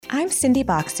I'm Cindy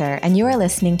Boxer, and you are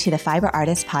listening to the Fiber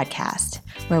Artist Podcast,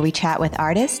 where we chat with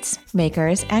artists,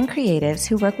 makers, and creatives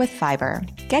who work with fiber,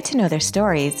 get to know their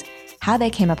stories, how they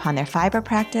came upon their fiber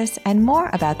practice, and more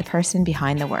about the person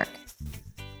behind the work.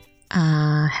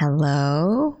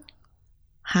 Hello?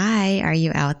 Hi, are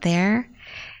you out there?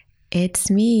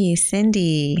 It's me,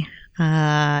 Cindy.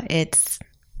 It's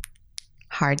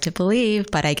hard to believe,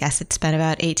 but I guess it's been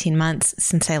about 18 months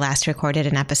since I last recorded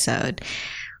an episode,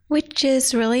 which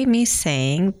is really me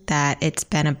saying that it's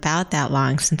been about that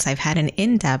long since I've had an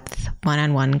in-depth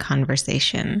one-on-one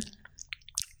conversation.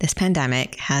 This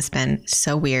pandemic has been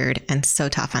so weird and so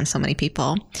tough on so many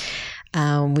people.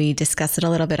 We discussed it a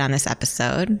little bit on this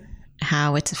episode,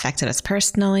 how it's affected us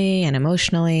personally and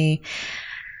emotionally.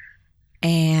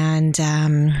 And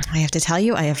I have to tell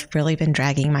you, I have really been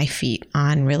dragging my feet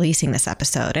on releasing this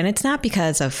episode. And it's not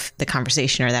because of the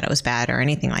conversation or that it was bad or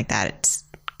anything like that. It's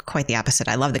quite the opposite.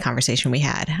 I love the conversation we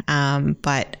had.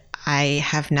 But I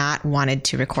have not wanted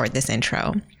to record this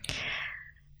intro.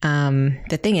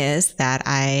 The thing is that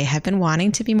I have been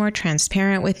wanting to be more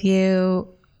transparent with you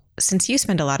since you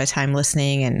spend a lot of time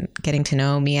listening and getting to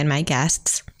know me and my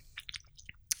guests.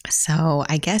 So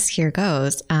I guess here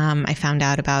goes. I found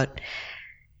out about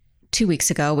 2 weeks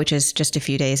ago, which is just a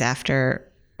few days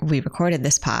after we recorded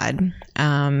this pod.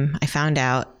 I found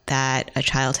out that a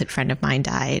childhood friend of mine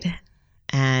died.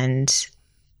 And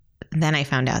then I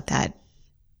found out that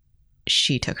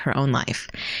she took her own life.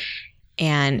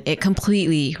 And it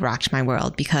completely rocked my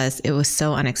world because it was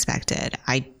so unexpected.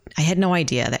 I had no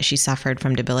idea that she suffered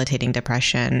from debilitating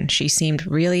depression. She seemed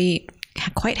really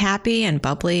quite happy and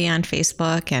bubbly on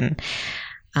Facebook. And,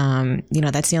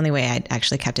 that's the only way I'd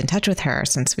actually kept in touch with her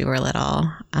since we were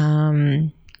little.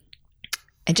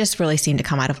 It just really seemed to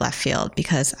come out of left field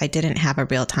because I didn't have a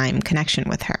real-time connection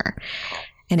with her.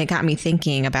 And it got me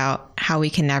thinking about how we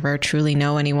can never truly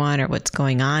know anyone or what's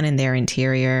going on in their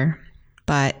interior,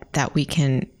 but that we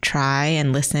can try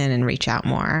and listen and reach out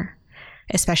more,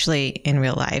 especially in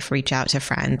real life, reach out to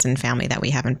friends and family that we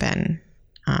haven't been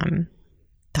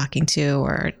talking to,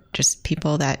 or just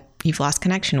people that you've lost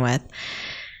connection with.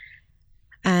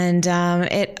 And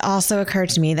it also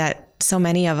occurred to me that so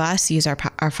many of us use our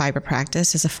fiber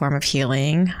practice as a form of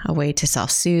healing, a way to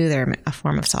self-soothe or a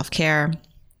form of self-care,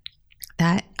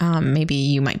 that maybe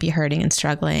you might be hurting and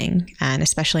struggling. And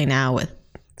especially now with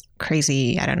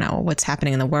crazy, I don't know, what's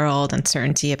happening in the world,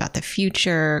 uncertainty about the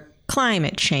future,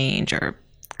 climate change, or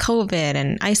COVID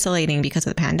and isolating because of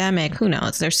the pandemic. Who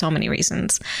knows? There's so many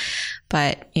reasons.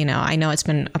 But, I know it's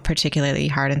been a particularly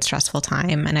hard and stressful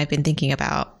time. And I've been thinking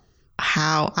about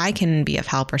how I can be of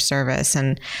help or service.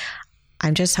 And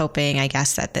I'm just hoping, I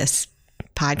guess, that this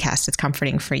podcast is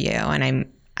comforting for you. And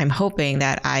I'm hoping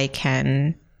that I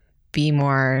can be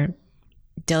more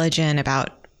diligent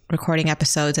about recording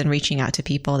episodes and reaching out to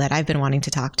people that I've been wanting to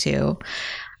talk to.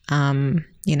 I'm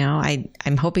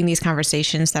hoping these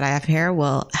conversations that I have here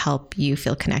will help you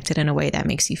feel connected in a way that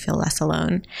makes you feel less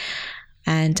alone.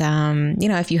 And,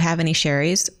 if you have any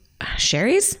sherries,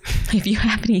 if you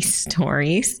have any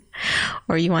stories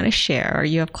or you want to share, or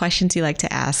you have questions you'd like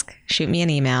to ask, shoot me an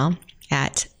email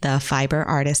at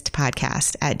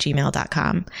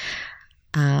thefiberartistpodcast@gmail.com.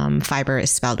 Fiber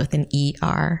is spelled with an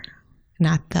E-R,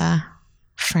 not the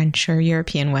French or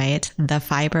European way. It's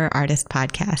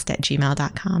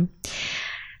thefiberartistpodcast@gmail.com.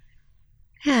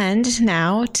 And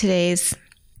now today's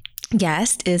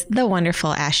guest is the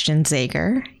wonderful Ashton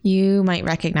Zager. You might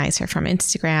recognize her from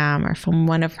Instagram or from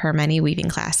one of her many weaving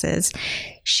classes.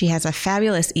 She has a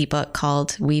fabulous ebook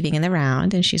called Weaving in the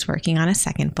Round, and she's working on a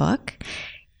second book.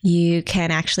 You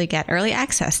can actually get early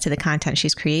access to the content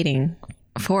she's creating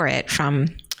for it from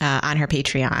on her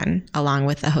Patreon, along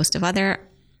with a host of other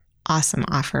awesome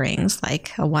offerings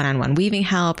like a one-on-one weaving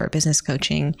help or business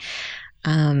coaching.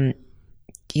 A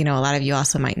lot of you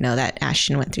also might know that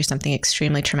Ashton went through something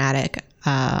extremely traumatic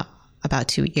about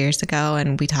 2 years ago,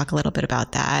 and we talk a little bit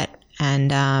about that.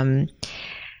 And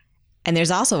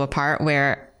there's also a part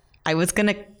where I was going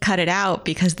to cut it out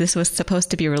because this was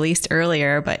supposed to be released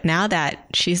earlier, but now that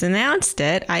she's announced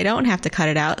it, I don't have to cut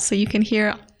it out, so you can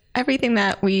hear everything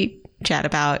that we chat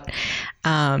about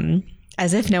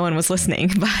as if no one was listening.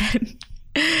 But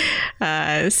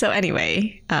so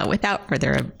anyway, without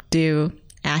further ado,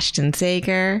 Ashton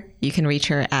Zager. You can reach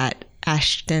her at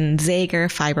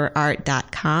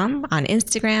AshtonZagerFiberArt.com, on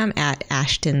Instagram at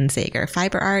Ashton Zager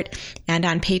FiberArt, and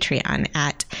on Patreon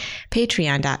at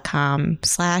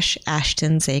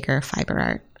patreon.com/Ashton Zager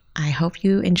FiberArt. I hope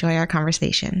you enjoy our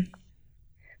conversation.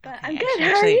 But I'm good.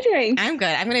 How are you doing? I'm good.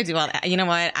 I'm going to do all that. You know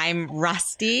what? I'm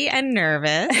rusty and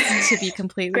nervous, to be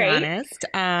completely honest.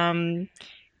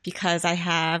 because I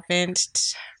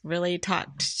haven't really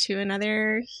talked to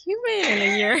another human in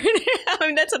a year and a half. I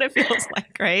mean, that's what it feels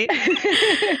like, right?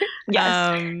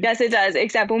 Yes, it does.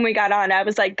 Except when we got on, I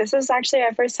was like, this is actually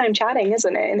our first time chatting,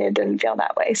 isn't it? And it didn't feel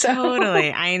that way. So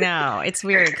Totally. I know. It's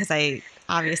weird because I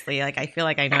obviously I feel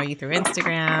like I know you through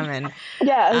Instagram and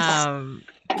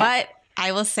but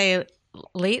I will say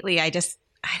lately I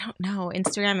don't know.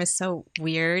 Instagram is so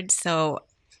weird. So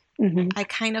I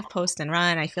kind of post and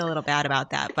run. I feel a little bad about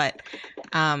that, but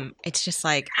it's just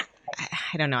like,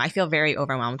 I don't know. I feel very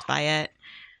overwhelmed by it,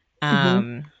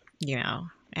 you know,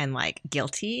 and like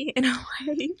guilty in a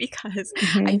way because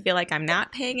I feel like I'm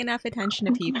not paying enough attention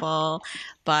to people,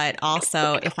 but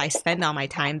also if I spend all my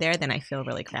time there, then I feel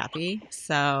really crappy.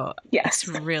 So it's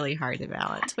really hard to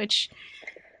balance, which,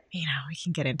 you know, we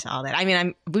can get into all that. I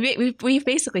mean, we've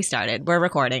basically started. We're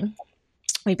recording.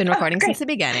 We've been recording since the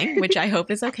beginning, which I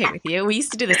hope is okay with you. We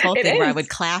used to do this whole thing where I would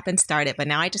clap and start it, but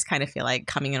now I just kind of feel like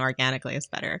coming in organically is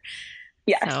better.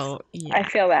 Yes, so, I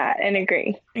feel that and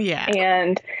agree. Yeah.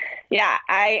 And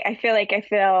I feel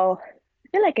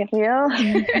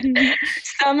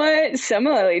somewhat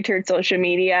similarly to social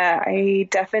media. I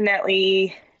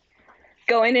definitely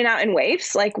go in and out in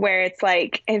waves, like where it's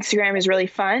like Instagram is really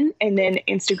fun and then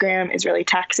Instagram is really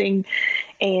taxing.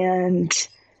 And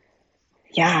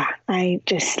I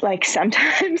just like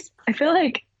sometimes I feel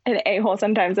like an a-hole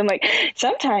sometimes. I'm like,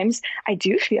 sometimes I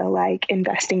do feel like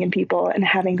investing in people and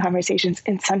having conversations,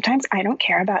 and sometimes I don't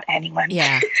care about anyone.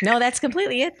 Yeah. No, that's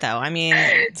completely it though. I mean,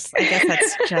 I guess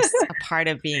that's just a part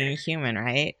of being human,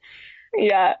 right?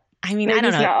 Yeah. I mean, We're I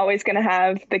don't know. Not always going to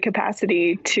have the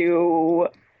capacity to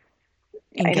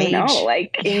engage. I don't know,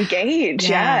 like engage.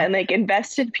 Yeah. And like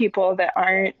invest in people that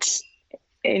aren't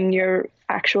in your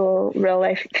actual real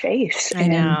life face. I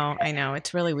know.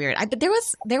 It's really weird. But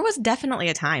there was definitely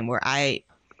a time where I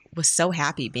was so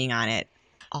happy being on it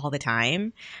all the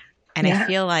time. And I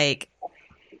feel like,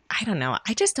 I don't know.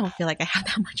 I just don't feel like I have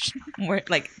that much more,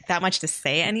 like that much to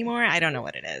say anymore. I don't know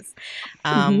what it is.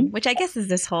 Which I guess is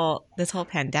this whole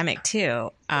pandemic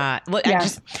too. So I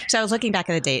was looking back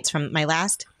at the dates from my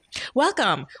last,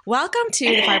 welcome to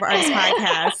the Fiber Artist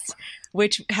Podcast,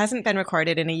 which hasn't been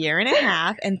recorded in a year and a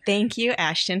half. And thank you,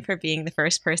 Ashton, for being the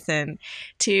first person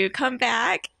to come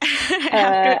back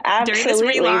during this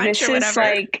relaunch this or whatever. Is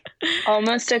like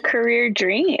almost a career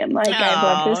dream. Like I've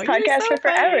loved this podcast for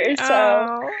forever.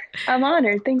 So I'm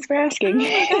honored. Thanks for asking. Oh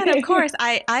my God, of course.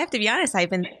 I have to be honest. I've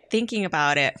been thinking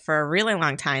about it for a really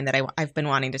long time that I've been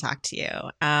wanting to talk to you.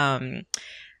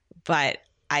 But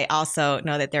I also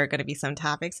know that there are going to be some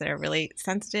topics that are really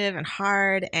sensitive and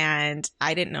hard, and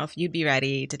I didn't know if you'd be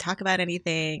ready to talk about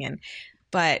anything.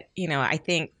 But you know, I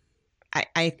think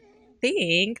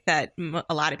that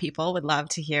a lot of people would love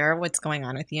to hear what's going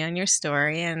on with you and your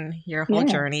story and your whole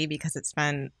journey, because it's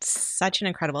been such an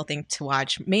incredible thing to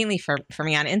watch, mainly for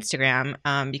me on Instagram,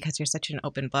 because you're such an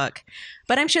open book.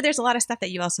 But I'm sure there's a lot of stuff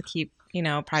that you also keep, you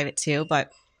know, private too.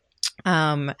 But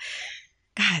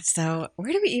God, so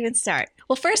where do we even start?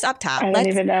 Well, first up top, I don't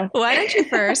even know. Why don't you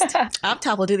first, up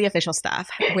top, we'll do the official stuff.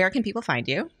 Where can people find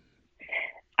you?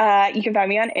 You can find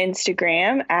me on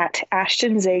Instagram at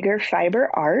Ashton Zager Fiber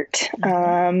Art.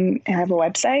 I have a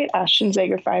website,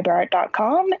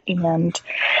 ashtonzagerfiberart.com, and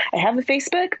I have a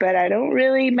Facebook, but I don't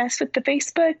really mess with the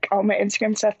Facebook. All my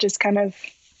Instagram stuff just kind of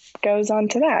goes on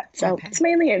to that. So It's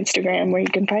mainly Instagram where you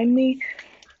can find me.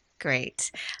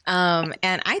 Great. And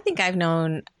I think I've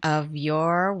known of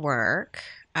your work.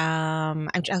 I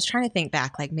was trying to think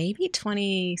back, like maybe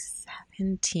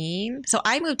 2017. So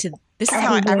I moved to, this is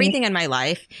how everything in my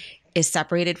life is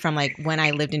separated from like when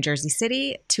I lived in Jersey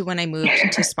City to when I moved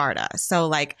to Sparta. So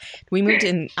like we moved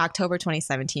in October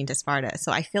 2017 to Sparta.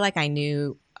 So I feel like I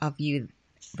knew of you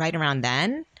right around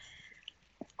then.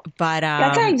 But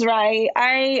that sounds right.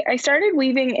 I started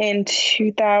weaving in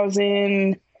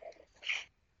 2015.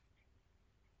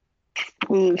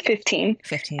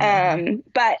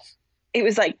 But it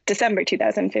was like December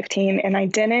 2015, and I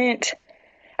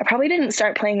probably didn't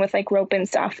start playing with like rope and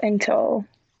stuff until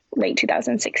late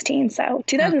 2016. So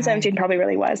 2017 probably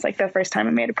really was like the first time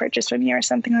I made a purchase from you or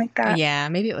something like that. Yeah,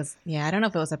 maybe it was. Yeah, I don't know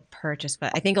if it was a purchase,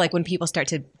 but I think like when people start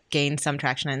to gain some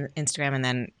traction on Instagram, and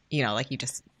then, you know, like you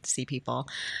just see people.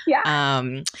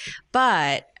 Yeah.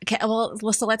 But okay, well,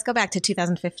 so let's go back to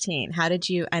 2015. How did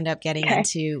you end up getting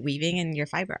into weaving in your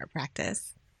fiber art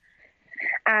practice?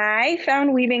 I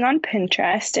found weaving on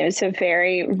Pinterest. It was a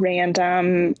very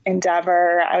random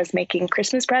endeavor. I was making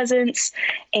Christmas presents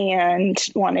and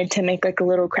wanted to make like a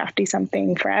little crafty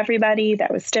something for everybody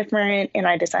that was different. And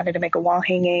I decided to make a wall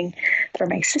hanging for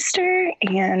my sister.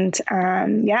 And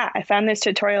I found this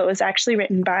tutorial. It was actually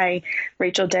written by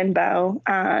Rachel Denbo.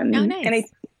 Nice. And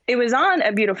it was on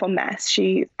A Beautiful Mess.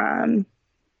 She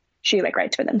like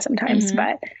writes for them sometimes,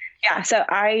 but yeah, so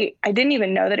I didn't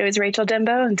even know that it was Rachel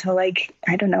Denbo until like,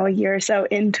 I don't know, a year or so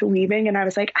into weaving. And I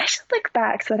was like, I should look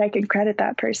back so that I can credit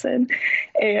that person.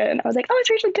 And I was like, oh,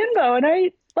 it's Rachel Denbo. And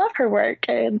I love her work.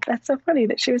 And that's so funny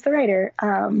that she was the writer.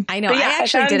 I know. Yeah,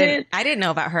 I didn't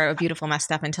know about her A Beautiful Mess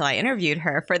stuff until I interviewed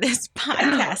her for this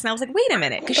podcast. And I was like, wait a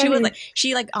minute. Cause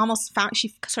she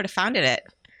sort of founded it,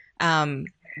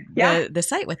 the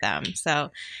site with them.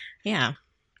 So yeah.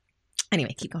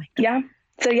 Anyway, keep going. Yeah.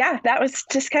 So yeah, that was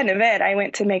just kind of it. I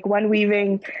went to make one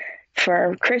weaving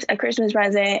for a Christmas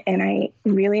present, and I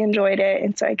really enjoyed it.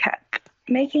 And so I kept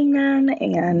making them,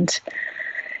 and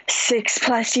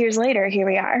 6+ years later, here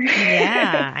we are.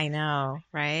 Yeah, I know,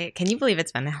 right? Can you believe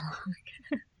it's been that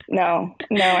long?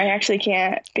 No, I actually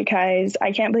can't, because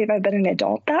I can't believe I've been an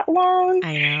adult that long.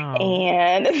 I know.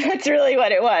 And that's really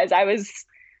what it was. I was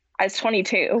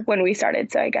 22 when we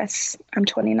started, so I guess I'm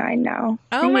 29 now.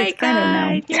 Oh my God.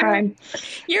 I don't know. Time.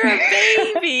 You're a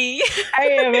baby. I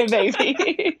am a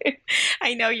baby.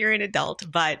 I know you're an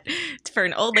adult, but for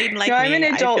an old lady like me, I'm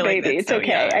an adult baby. Like it's so okay.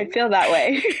 Young. I feel that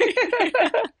way.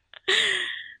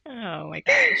 Oh my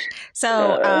gosh.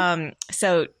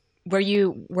 So were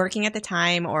you working at the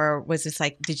time, or was this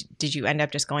like, did you end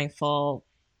up just going fully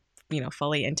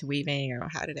into weaving, or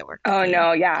how did it work? Oh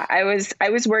no. Yeah. I was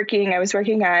working as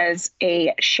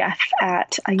a chef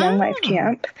at a Young Life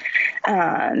camp,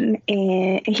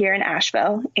 here in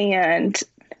Asheville. And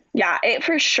yeah, it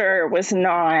for sure was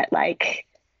not like,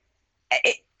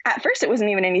 at first it wasn't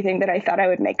even anything that I thought I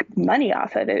would make money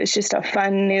off of. It was just a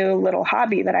fun new little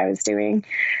hobby that I was doing.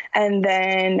 And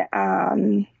then,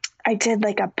 I did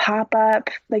like a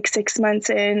pop-up like 6 months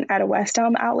in at a West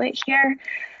Elm outlet here.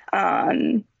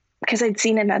 Because I'd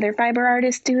seen another fiber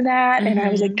artist do that. And I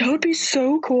was like, that would be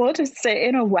so cool to sit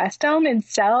in a West Elm and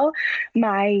sell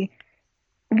my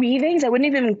weavings. I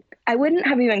wouldn't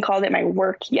have even called it my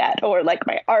work yet, or like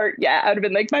my art yet. I would have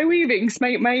been like, my weavings,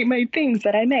 my things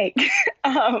that I make.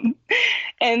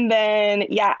 And then,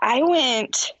 yeah, I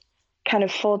went kind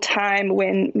of full time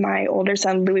when my older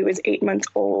son, Louis, was 8 months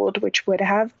old, which would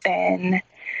have been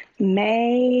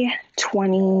May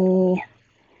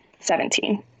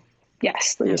 2017.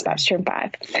 Yes, Louis was about to turn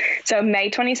 5. So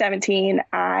May 2017,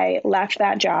 I left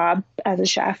that job as a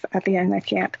chef at the Young Life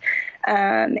camp,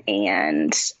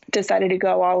 and decided to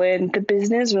go all in. The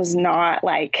business was not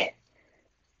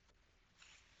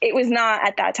it was not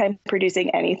at that time producing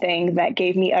anything that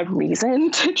gave me a reason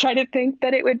to try to think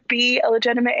that it would be a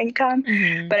legitimate income,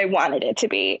 but I wanted it to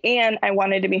be. And I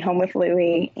wanted to be home with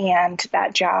Louis, and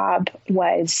that job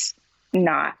was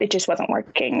it just wasn't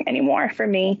working anymore for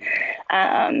me.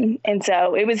 And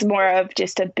so it was more of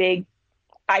just a big,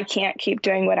 I can't keep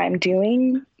doing what I'm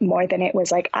doing, more than it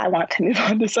was like, I want to move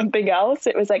on to something else.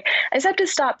 It was like, I just have to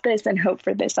stop this and hope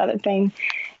for this other thing.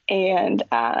 And,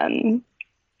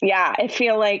 yeah, I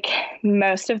feel like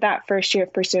most of that first year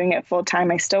of pursuing it full time,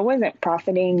 I still wasn't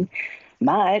profiting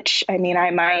much. I mean,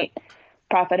 I might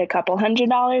profit a couple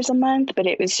 $100 a month, but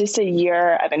it was just a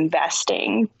year of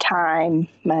investing time,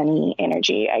 money,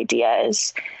 energy,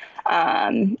 ideas.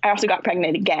 I also got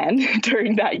pregnant again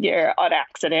during that year on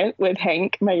accident with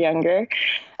Hank, my younger.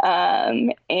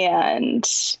 And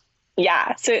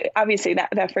yeah, so obviously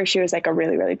that first year was like a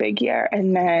really, really big year.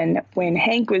 And then when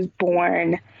Hank was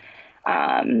born,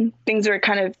 things were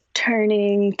kind of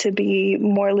turning to be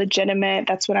more legitimate.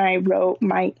 That's when I wrote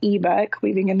my ebook,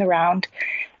 Weaving in the Round.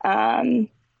 I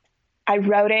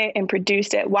wrote it and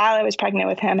produced it while I was pregnant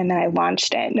with him, and then I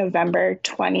launched it November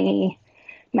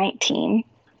 2018,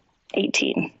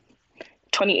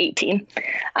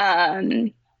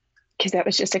 because that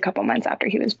was just a couple months after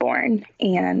he was born.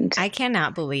 And I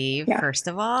cannot believe, first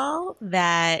of all,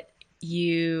 that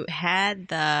you had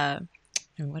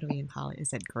what do we even call it?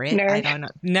 Is it grit? Nerve. I don't know.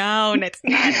 No, it's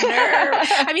not nerve.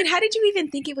 I mean, how did you even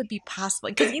think it would be possible?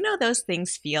 Because those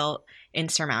things feel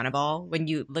insurmountable when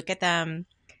you look at them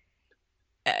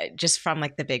just from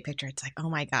like the big picture. It's like, oh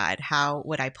my God, how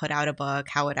would I put out a book?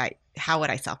 How would I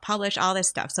self-publish all this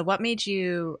stuff? So what made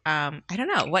you, I don't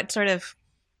know, what sort of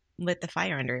lit the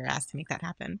fire under your ass to make that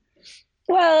happen?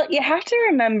 Well, you have to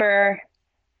remember,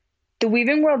 the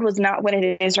weaving world was not what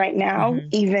it is right now,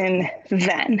 even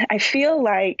then. I feel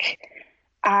like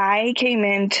I came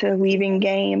into the weaving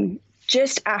game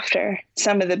just after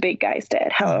some of the big guys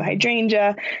did. Hello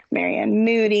Hydrangea, Marianne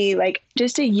Moody, like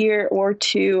just a year or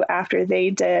two after they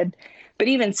did. But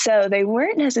even so, they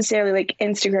weren't necessarily like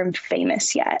Instagram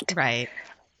famous yet. Right.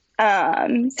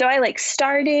 So I like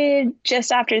started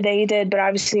just after they did, but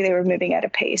obviously they were moving at a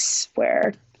pace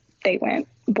where they went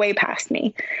way past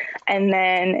me. And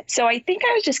then, so I think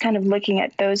I was just kind of looking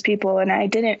at those people and I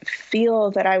didn't feel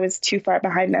that I was too far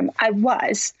behind them. I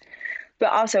was,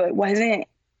 but also it wasn't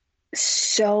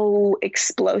so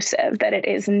explosive that it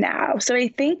is now. So I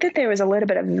think that there was a little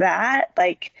bit of that.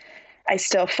 Like I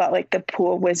still felt like the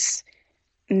pool was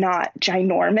not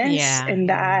ginormous. Yeah. And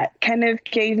that kind of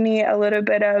gave me a little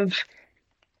bit of,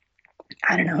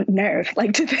 I don't know, nerve,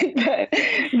 like to think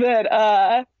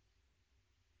that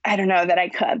I don't know, that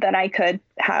I could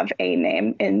have a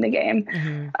name in the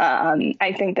game.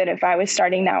 I think that if I was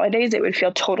starting nowadays, it would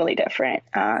feel totally different.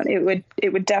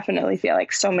 It would definitely feel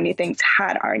like so many things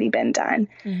had already been done,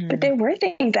 but there were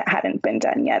things that hadn't been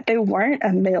done yet. There weren't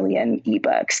a million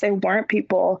ebooks. There weren't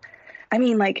people. I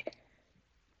mean, like,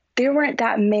 there weren't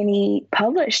that many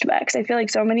published books. I feel like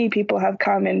so many people have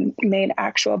come and made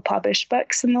actual published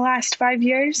books in the last 5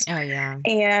 years. Oh, yeah.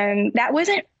 And that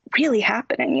wasn't really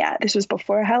happening yet. This was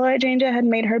before Hello Janja had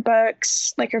made her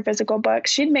books, like her physical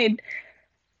books. She'd made,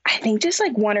 I think, just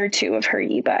like 1 or 2 of her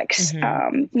ebooks.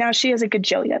 Now she has a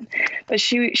gajillion, but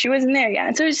she wasn't there yet.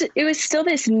 And so it was still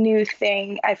this new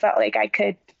thing. I felt like I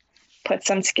could put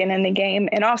some skin in the game.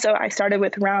 And also I started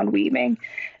with round weaving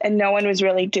and no one was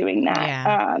really doing that.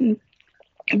 Yeah.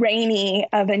 Rainy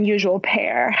of Unusual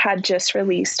Pair had just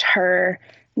released her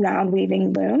round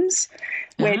weaving looms,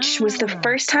 which was the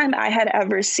first time I had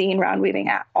ever seen round weaving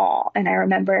at all. And I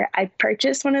remember I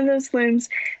purchased one of those looms.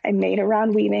 I made a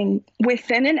round weaving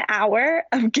within an hour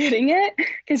of getting it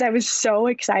because I was so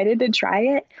excited to try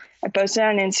it. I posted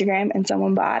on Instagram and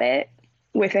someone bought it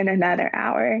within another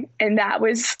hour. And that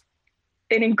was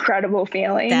an incredible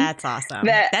feeling. That's awesome.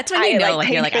 That's when you know, like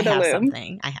you're like, I have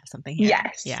something. I have something here.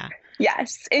 Yes. Yeah.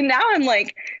 Yes. And now I'm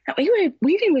like,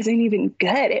 weaving wasn't even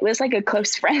good. It was like a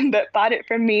close friend that bought it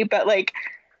from me. But like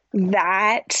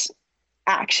that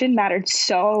action mattered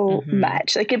so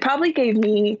much. Like it probably gave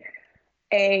me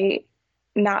a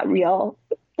not real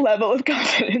level of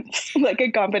confidence, like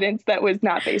a confidence that was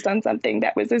not based on something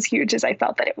that was as huge as I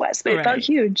felt that it was, but it felt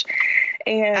huge.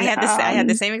 And I had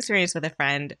the same experience with a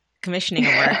friend commissioning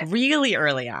a work really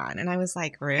early on. And I was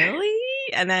like, really?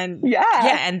 And then,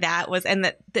 and that was,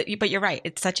 but you're right.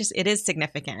 It is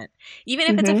significant. Even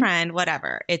if it's a friend,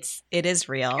 whatever, it is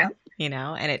real, you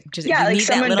know, and it just, you like need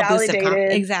that little boost of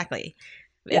confidence. Exactly.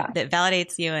 It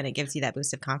validates you and it gives you that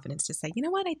boost of confidence to say, you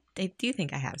know what, I do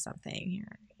think I have something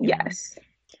here. Yes.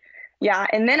 Yeah.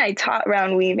 And then I taught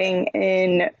round weaving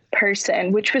in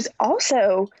person, which was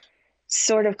also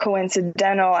sort of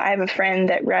coincidental. I have a friend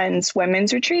that runs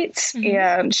women's retreats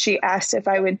and she asked if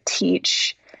I would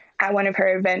teach at one of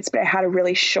her events, but I had a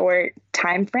really short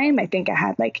time frame. I think I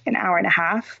had like an hour and a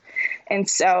half. And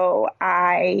so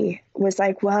I was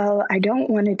like, well, I don't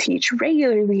want to teach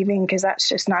regular weaving because that's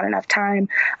just not enough time.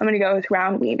 I'm going to go with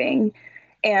round weaving.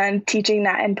 And teaching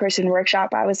that in-person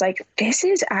workshop, I was like, this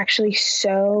is actually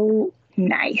so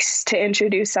nice to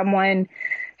introduce someone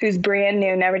who's brand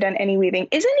new, never done any weaving,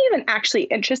 isn't even actually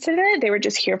interested in it. They were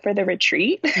just here for the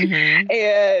retreat.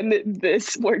 And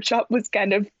this workshop was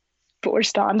kind of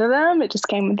forced onto them. It just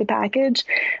came with the package.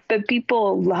 But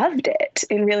people loved it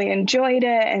and really enjoyed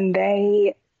it. And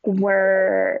they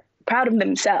were proud of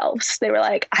themselves. They were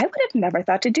like, I would have never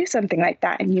thought to do something like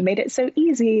that. And you made it so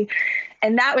easy.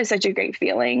 And that was such a great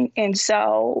feeling. And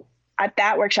so at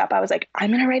that workshop, I was like, I'm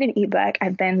going to write an ebook.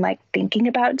 I've been like thinking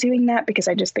about doing that because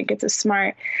I just think it's a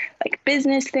smart like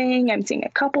business thing. I'm seeing a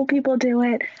couple people do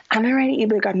it. I'm going to write an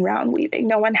ebook on round weaving.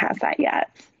 No one has that yet.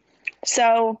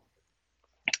 So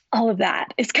all of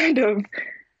that is kind of,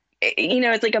 you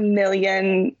know, it's like a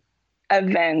million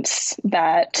events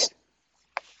that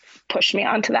pushed me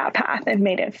onto that path and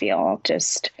made it feel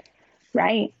just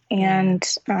right. And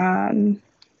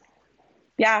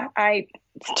I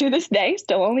to this day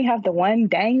still only have the one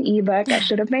dang ebook. I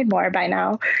should have made more by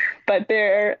now, but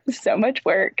they're so much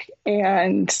work.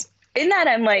 And in that,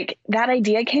 I'm like, that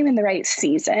idea came in the right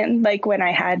season, like when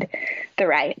I had the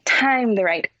right time, the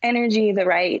right energy, the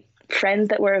right friends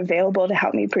that were available to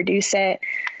help me produce it.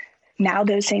 Now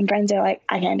those same friends are like,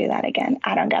 I can't do that again.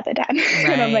 I don't got the time.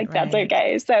 And I'm like, that's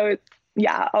okay. So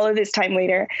yeah, all of this time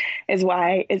later is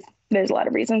why there's a lot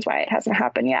of reasons why it hasn't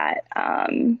happened yet.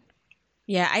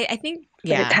 I think,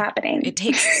 it's happening. It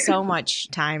takes so much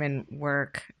time and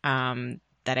work that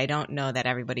I don't know that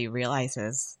everybody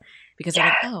realizes because they're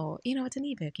like, oh, you know, it's an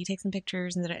ebook. You take some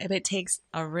pictures, and it takes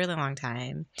a really long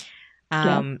time.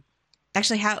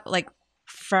 Actually, how like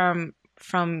from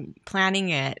planning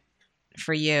it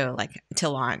for you, like to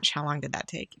launch, how long did that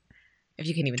take? If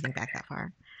you can even think back that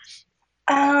far.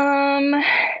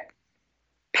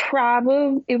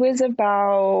 it was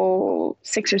about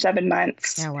 6 or 7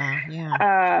 months. Oh, wow.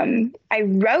 Yeah. I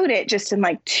wrote it just in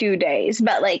like 2 days,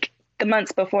 but like the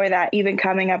months before that, even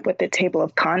coming up with the table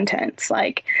of contents,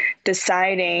 like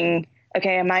deciding,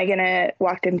 okay, am I going to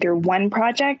walk them through one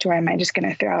project, or am I just going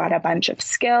to throw out a bunch of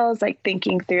skills? Like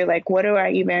thinking through, like, what do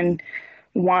I even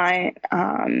want,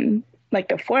 like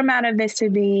the format of this to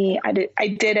be. I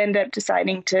did end up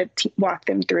deciding to walk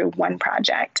them through one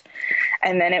project.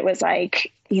 And then it was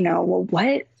like, well,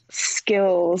 what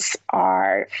skills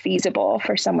are feasible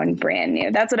for someone brand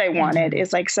new? That's what I wanted,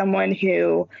 is like someone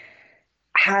who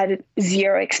had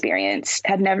zero experience,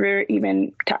 had never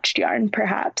even touched yarn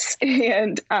perhaps.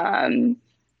 And,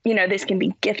 this can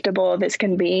be giftable. This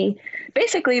can be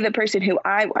basically the person who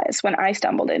I was when I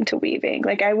stumbled into weaving.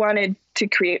 Like I wanted to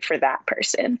create for that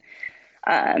person,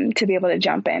 to be able to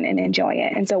jump in and enjoy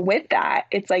it. And so with that,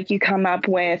 it's like you come up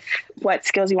with what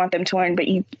skills you want them to learn, but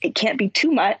it can't be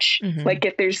too much. Like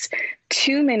if there's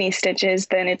too many stitches,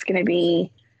 then it's going to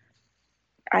be,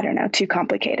 I don't know, too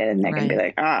complicated. And they're going to be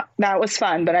like, that was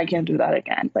fun, but I can't do that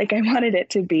again. Like I wanted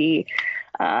it to be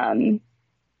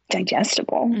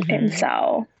digestible. And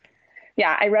so,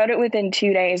 yeah, I wrote it within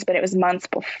 2 days, but it was months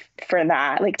for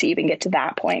that, like to even get to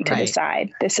that point to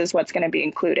decide this is what's going to be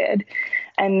included.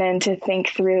 And then to think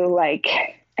through, like,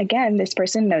 again, this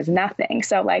person knows nothing.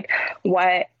 So like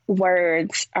what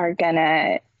words are going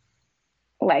to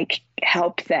like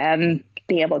help them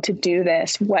be able to do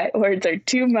this? What words are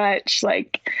too much?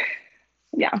 Like,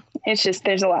 yeah, it's just,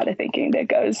 there's a lot of thinking that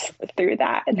goes through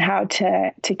that, and how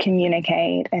to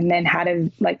communicate, and then how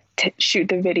to like shoot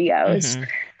the videos.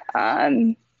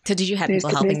 So did you have people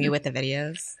helping you with the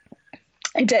videos?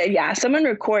 I did. Yeah. Someone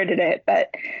recorded it,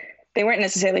 but they weren't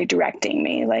necessarily directing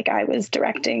me. Like I was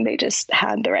directing. They just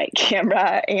had the right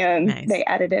camera, and they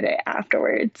edited it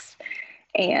afterwards.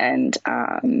 And,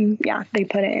 they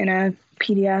put it in a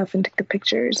PDF and took the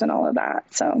pictures and all of that.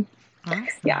 So awesome.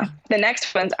 Yeah, the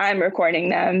next ones I'm recording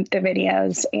them, the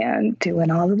videos, and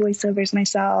doing all the voiceovers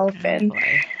myself.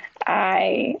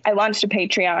 I launched a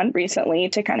Patreon recently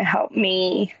to kind of help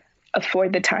me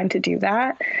afford the time to do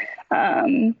that.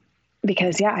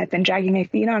 Because I've been dragging my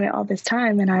feet on it all this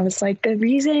time. And I was like, the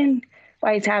reason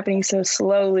why it's happening so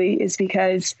slowly is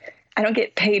because I don't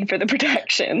get paid for the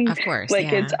production. Of course.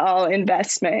 Like it's all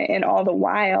investment, and all the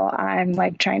while I'm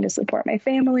like trying to support my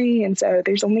family. And so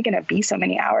there's only going to be so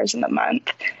many hours in the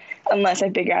month unless I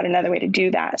figure out another way to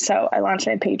do that. So I launched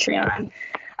my Patreon,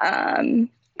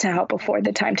 to help afford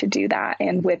the time to do that.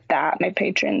 And with that, my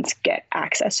patrons get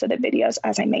access to the videos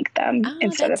as I make them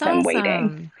instead of them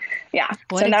waiting. Yeah.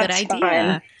 What a good idea.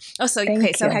 Fun. Oh, so,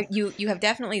 okay. So you have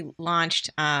definitely launched,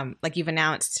 like you've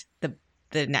announced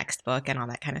the next book and all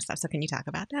that kind of stuff. So can you talk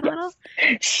about that a little?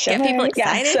 Sure. Get people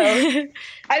excited? Yeah, so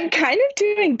I'm kind of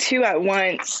doing two at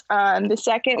once. The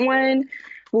second one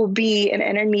will be an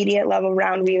intermediate level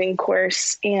round weaving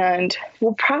course, and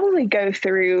we'll probably go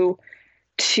through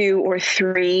 2 or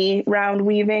 3 round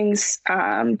weavings,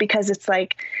 because it's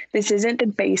like, this isn't the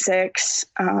basics.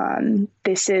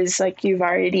 This is like, you've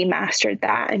already mastered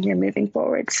that and you're moving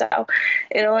forward. So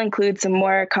it'll include some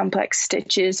more complex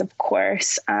stitches, of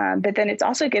course. But then it's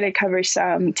also going to cover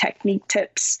some technique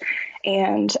tips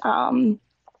and,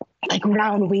 like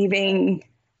round weaving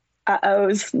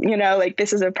like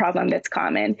this is a problem that's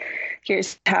common.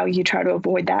 Here's how you try to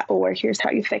avoid that, or here's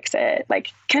how you fix it.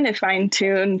 Like kind of fine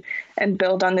tune and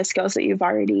build on the skills that you've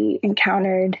already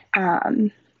encountered.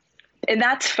 And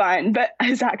that's fun, but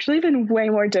it's actually been way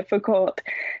more difficult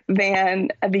than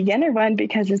a beginner one,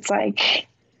 because it's like,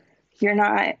 you're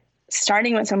not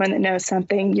starting with someone that knows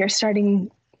something. You're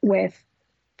starting with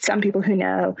some people who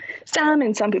know some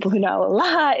and some people who know a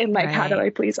lot. And like, how do I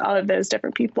please all of those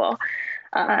different people?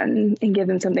 And give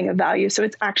them something of value. So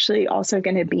it's actually also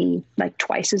going to be like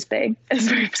twice as big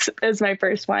as my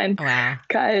first one. Wow.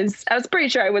 Because I was pretty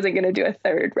sure I wasn't going to do a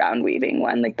third round weaving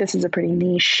one. Like this is a pretty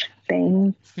niche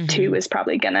thing. 2 is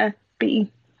probably going to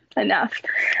be enough.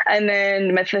 And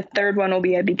then the third one will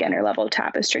be a beginner level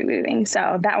tapestry weaving.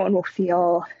 So that one will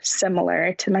feel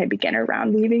similar to my beginner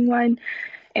round weaving one,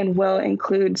 and will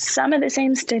include some of the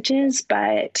same stitches,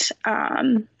 but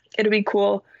it'll be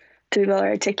cool to be able to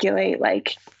articulate,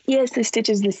 like, yes, the stitch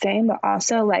is the same, but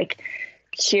also like,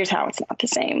 here's how it's not the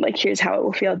same. Like, here's how it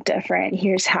will feel different.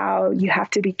 Here's how you have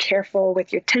to be careful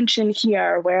with your tension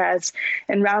here. Whereas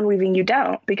in round weaving, you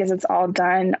don't, because it's all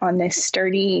done on this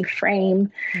sturdy frame.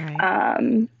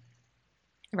 Right.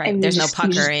 And there's no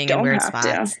puckering in weird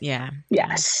spots. Yeah.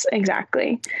 Yes,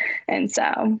 exactly. And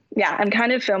so, yeah, I'm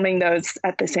kind of filming those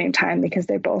at the same time because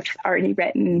they're both already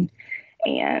written,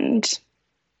 and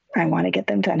I want to get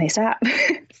them done ASAP.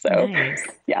 So,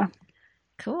 yeah.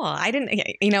 Cool. I didn't,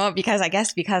 you know, because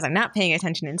I'm not paying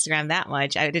attention to Instagram that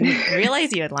much, I didn't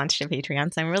realize you had launched a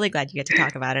Patreon. So I'm really glad you get to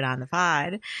talk about it on the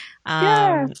pod.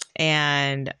 Yeah.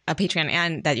 And a Patreon,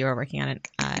 and that you were working on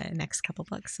a next couple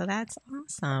books. So that's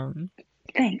awesome.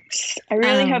 Thanks. I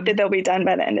really hope that they'll be done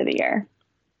by the end of the year.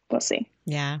 We'll see.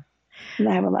 Yeah. And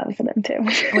I have a love for them too.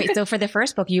 Wait, so for the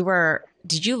first book,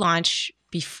 did you launch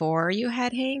before you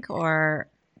had Hank, or?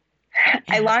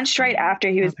 I launched right after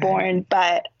he was born,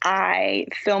 but I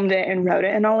filmed it and wrote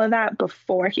it and all of that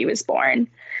before he was born.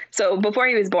 So before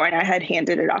he was born, I had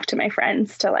handed it off to my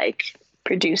friends to like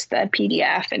produce the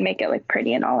PDF and make it look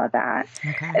pretty and all of that.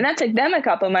 Okay. And that took them a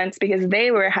couple months because they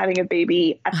were having a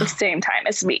baby at the same time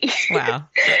as me. Wow.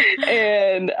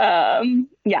 And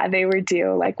yeah, they were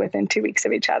due like within 2 weeks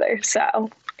of each other. So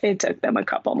it took them a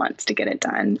couple months to get it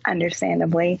done,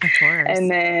 understandably. Of course. And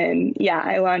then, yeah,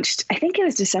 I launched, I think it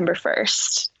was December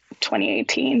 1st,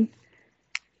 2018.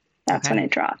 That's when it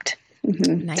dropped.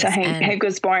 Mm-hmm. Nice. So Hank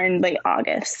was born late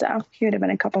August, so he would have been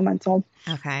a couple months old.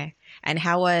 Okay. And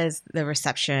how was the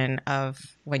reception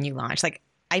of when you launched? Like,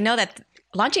 I know that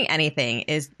launching anything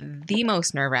is the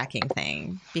most nerve-wracking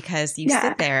thing because you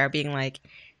sit there being like,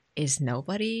 is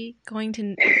nobody going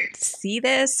to see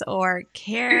this or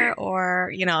care, or,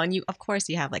 you know, and of course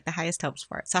you have like the highest hopes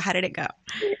for it. So how did it go?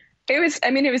 It was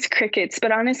crickets,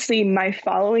 but honestly, my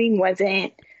following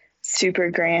wasn't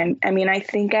super grand. I mean, I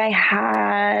think I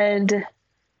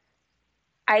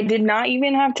did not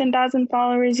even have 10,000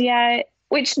 followers yet,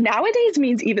 which nowadays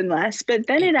means even less, but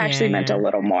then it actually meant a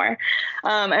little more.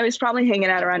 I was probably hanging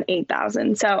out around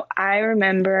 8,000. So I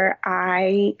remember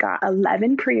I got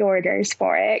 11 pre-orders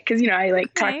for it because, you know, I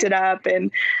talked it up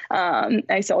and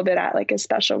I sold it at like a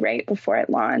special rate before it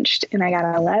launched. And I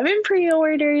got 11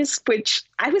 pre-orders, which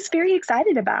I was very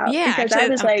excited about. Yeah, because I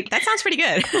was like, that sounds pretty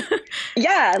good.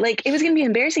 Yeah, like it was going to be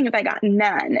embarrassing if I got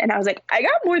none. And I was like, I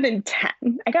got more than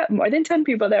 10. I got more than 10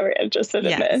 people that were interested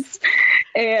in this.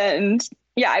 And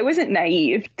yeah, I wasn't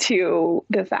naive to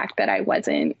the fact that I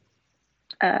wasn't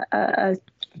a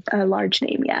large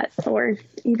name yet, or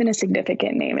even a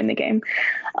significant name in the game.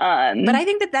 But I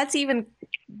think that that's even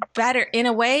better in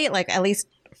a way, like at least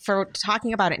for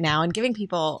talking about it now and giving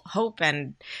people hope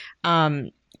and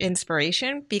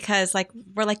inspiration, because like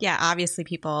we're like, yeah, obviously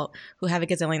people who have a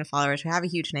gazillion followers, who have a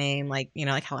huge name, like, you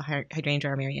know, like how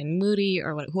Hydrangea or Marianne Moody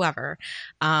or whoever,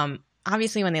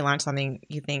 obviously when they launch something,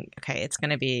 you think, okay, it's going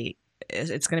to be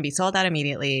sold out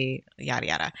immediately, yada,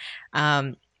 yada.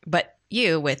 But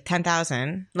you with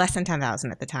 10,000, less than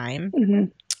 10,000 at the time,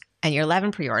 and your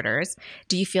 11 pre-orders,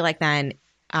 do you feel like then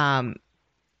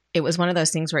it was one of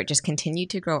those things where it just continued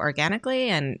to grow organically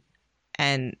and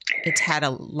it's had a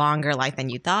longer life than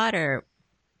you thought, or,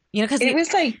 you know, because it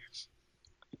was like,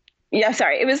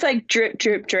 it was like drip,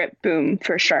 drip, drip, boom,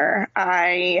 for sure.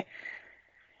 I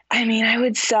mean, I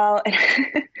would sell...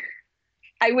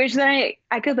 I wish that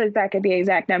I could look back at the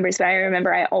exact numbers, but I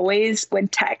remember I always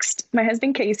would text my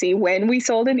husband, Casey, when we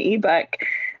sold an ebook,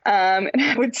 and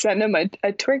I would send him a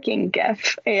twerking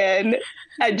gif, and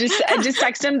I just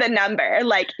text him the number,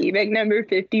 like ebook number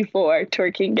 54,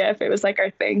 twerking gif. It was like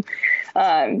our thing.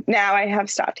 Now I have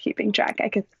stopped keeping track. I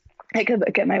could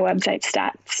look at my website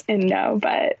stats and know,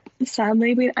 but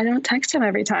sadly I don't text him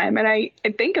every time. And I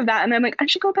think of that and I'm like, I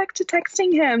should go back to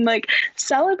texting him, like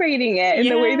celebrating it in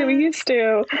the way that we used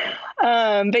to.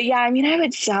 But yeah, I mean, I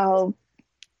would sell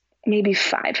maybe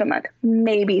 5 a month,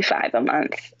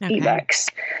 ebooks.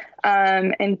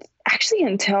 And actually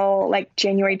until like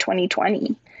January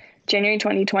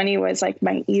 2020 was like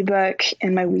my ebook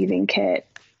and my weaving kit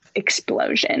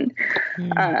explosion.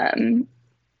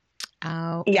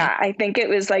 Yeah, I think it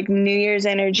was like New Year's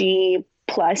energy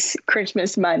plus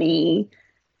Christmas money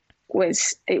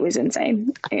was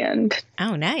insane. And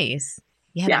nice.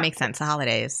 Yeah, that makes sense. The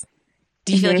holidays.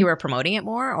 Do you feel like you were promoting it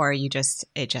more, or it just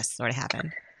sort of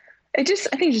happened? I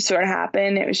think it just sort of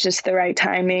happened. It was just the right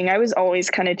timing. I was always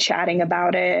kind of chatting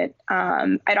about it.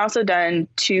 I'd also done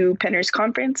 2 Pinners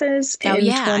conferences.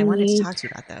 I wanted to talk to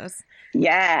you about those.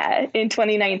 Yeah. In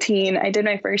 2019, I did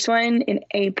my first one in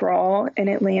April in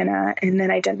Atlanta, and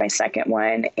then I did my second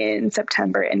one in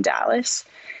September in Dallas.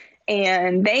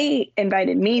 And they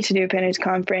invited me to do a Pinners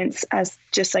conference as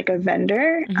just like a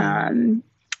vendor.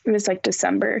 It was like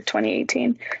December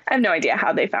 2018. I have no idea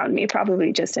how they found me,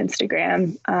 probably just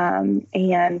Instagram.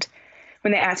 And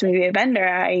when they asked me to be a vendor,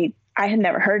 I had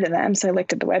never heard of them. So I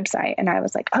looked at the website and I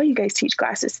was like, oh, you guys teach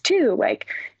classes too. Like,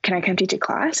 can I come teach a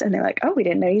class? And they're like, oh, we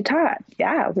didn't know you taught.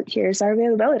 Yeah, here's our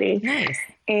availability. Nice.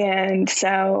 And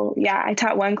so, yeah, I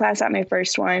taught 1 class at my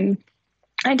first one.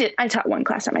 I taught 1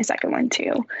 class at my second one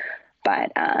too.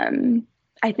 But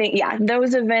I think, yeah,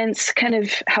 those events kind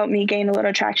of helped me gain a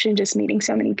little traction, just meeting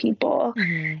so many people.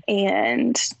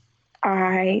 And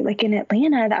I, like in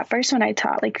Atlanta, that first one I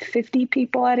taught like 50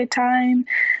 people at a time.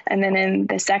 And then in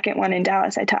the second one in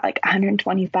Dallas, I taught like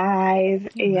 125.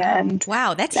 And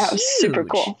wow, that's that huge. was super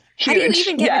cool. Huge. How do you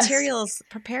even get materials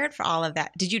prepared for all of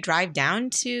that? Did you drive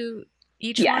down to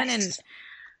each one? And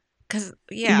because,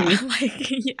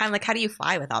 like, I'm like, how do you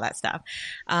fly with all that stuff?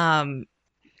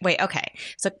 Wait, okay.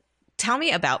 So tell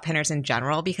me about pinners in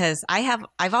general, because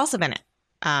I've also been,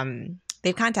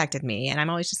 they've contacted me and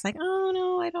I'm always just like, oh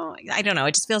no, I don't know.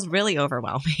 It just feels really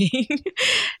overwhelming.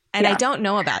 And I don't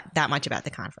know that much about the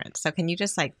conference. So can you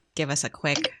just like give us a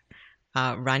quick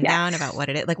rundown about what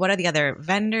it is? Like, what are the other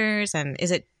vendors, and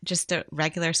is it just a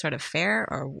regular sort of fair,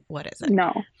 or what is it?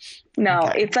 No,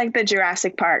 okay. It's like the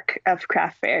Jurassic Park of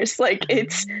craft fairs. Like,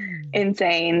 it's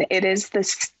insane. It is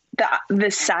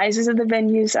the sizes of the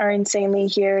venues are insanely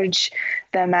huge.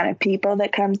 The amount of people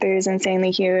that come through is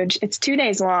insanely huge. It's 2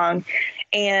 days long.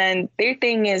 And their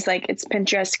thing is like, it's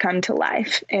Pinterest come to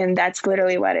life. And that's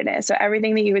literally what it is. So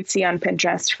everything that you would see on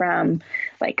Pinterest, from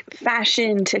like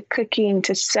fashion to cooking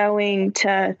to sewing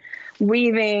to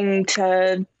weaving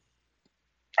to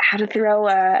how to throw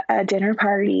a dinner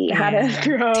party, how to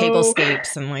throw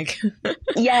tablescapes and like,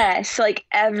 yes, like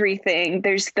everything.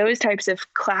 There's those types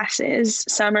of classes.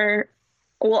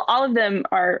 All of them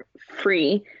are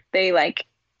free. They like,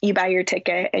 you buy your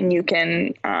ticket and you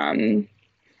can kind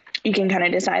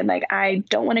of decide like, I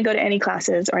don't want to go to any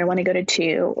classes, or I want to go to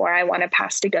 2, or I want to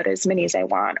pass to go to as many as I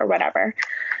want, or whatever.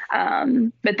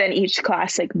 But then each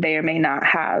class, like, may or may not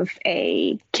have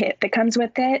a kit that comes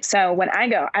with it. So when I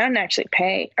go, I don't actually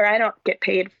pay, or I don't get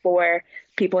paid for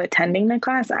people attending the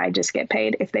class. I just get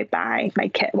paid if they buy my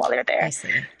kit while they're there,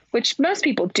 which most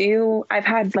people do. I've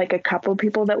had like a couple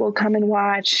people that will come and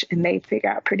watch, and they figure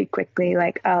out pretty quickly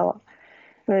like, oh,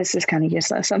 this is kind of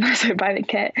useless unless I buy the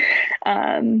kit.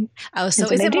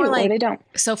 So is it more like, they don't?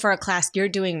 So for a class, you're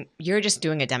just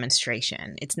doing a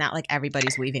demonstration. It's not like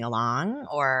everybody's weaving along,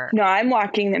 or? No, I'm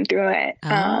walking them through it.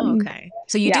 Okay.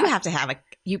 So you do have to have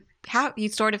you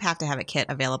sort of have to have a kit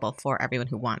available for everyone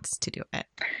who wants to do it,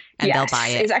 and they'll buy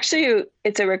it.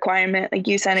 It's a requirement. Like,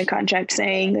 you sign a contract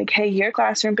saying like, hey, your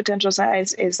classroom potential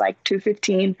size is like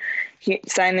 215. You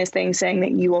sign this thing saying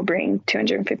that you will bring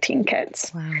 215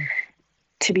 kits. Wow.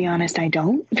 To be honest, I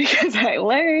don't, because I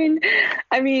learned.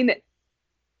 I mean,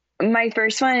 my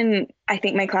first one, I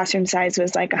think my classroom size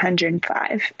was like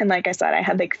 105. And like I said, I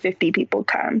had like 50 people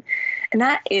come. And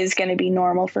that is going to be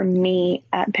normal for me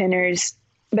at Pinners.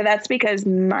 But that's because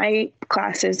my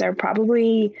classes are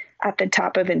probably at the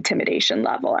top of intimidation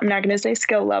level. I'm not going to say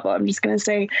skill level. I'm just going to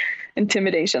say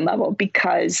intimidation level,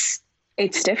 because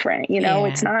it's different.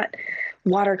 It's not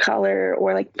watercolor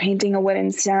or like painting a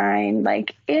wooden sign.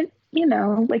 Like,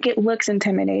 like, it looks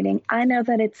intimidating. I know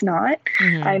that it's not.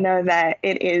 I know that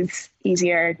it is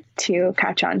easier to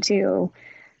catch on to.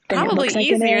 Probably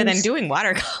easier than doing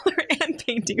watercolor and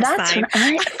painting sign.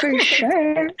 For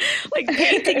sure. Like,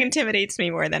 painting intimidates me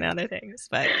more than other things,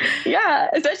 but yeah,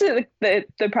 especially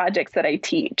the projects that I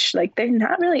teach. Like, they're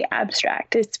not really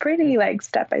abstract. It's pretty like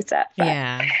step by step.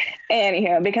 Yeah.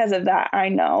 Anyhow, because of that, I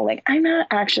know like I'm not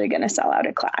actually going to sell out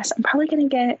a class. I'm probably going to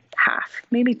get half,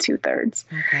 maybe 2/3.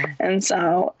 Okay. And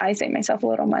so I save myself a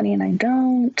little money, and I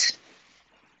don't.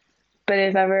 But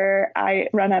if ever I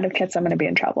run out of kits, I'm going to be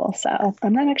in trouble. So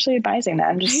I'm not actually advising that.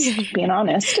 I'm just being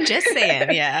honest. Just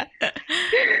saying. Yeah.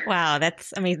 Wow.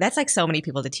 That's like so many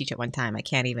people to teach at one time. I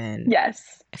can't even.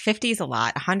 Yes. 50 is a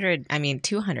lot. 100,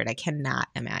 200. I cannot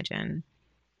imagine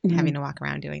having to walk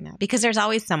around doing that, because there's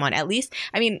always someone, at least,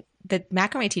 the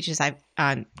macrame teachers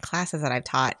classes that I've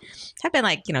taught have been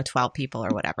like, 12 people or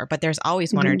whatever, but there's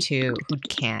always one or two who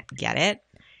can't get it.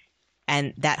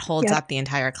 And that holds up the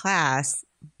entire class.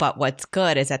 But what's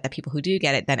good is that the people who do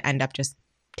get it then end up just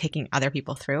taking other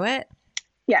people through it.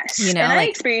 Yes. And I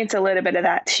experienced a little bit of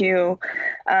that too.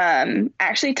 I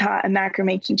actually taught a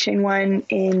macrame keychain one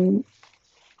in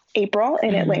April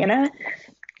in Atlanta.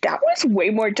 That was way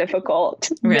more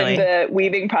difficult than the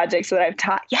weaving projects that I've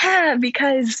taught. Yeah,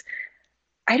 because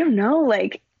I don't know,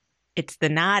 like, it's the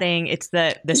knotting, it's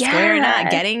the square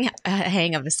knot. Getting a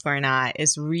hang of the square knot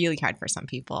is really hard for some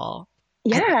people.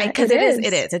 Yeah, because it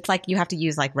is. It's like you have to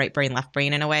use like right brain, left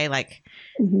brain in a way, like,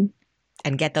 and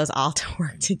get those all to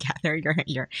work together.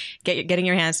 You're getting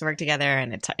your hands to work together,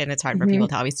 and it's hard for people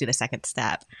to always do the second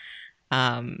step.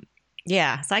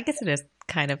 Yeah, so I guess it is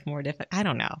kind of more difficult. I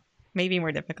don't know, maybe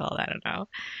more difficult. I don't know.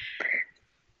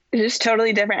 It's just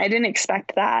totally different. I didn't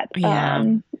expect that. Yeah,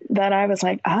 that I was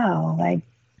like, oh, like,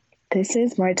 this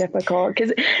is more difficult,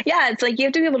 because it's like you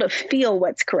have to be able to feel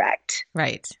what's correct.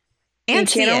 Right. And you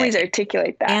see can't always it.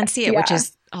 articulate that. And see it, yeah. which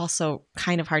is also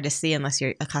kind of hard to see unless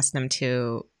you're accustomed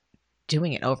to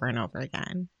doing it over and over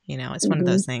again. You know, it's one of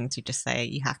those things you just say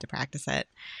you have to practice it.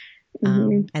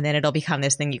 And then it'll become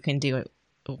this thing you can do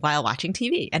while watching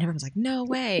TV. And everyone's like, no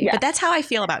way. Yes. But that's how I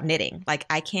feel about knitting. Like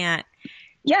I can't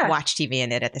watch TV and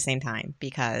knit at the same time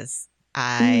because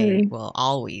I will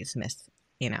always miss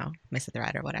a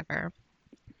thread or whatever.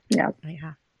 Yeah.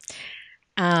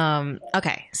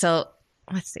 Okay. So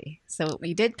let's see. So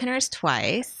we did Pinners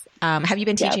twice. Have you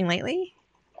been teaching lately?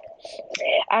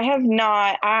 I have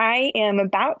not. I am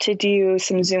about to do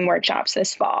some Zoom workshops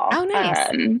this fall. Oh,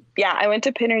 nice. I went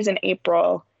to Pinners in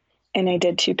April and I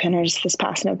did 2 Pinners this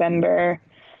past November.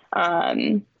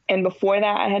 And before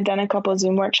that, I had done a couple of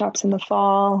Zoom workshops in the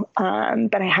fall,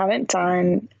 but I haven't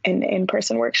done an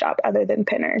in-person workshop other than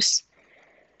Pinners.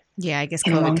 Yeah, I guess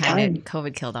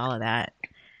COVID killed all of that.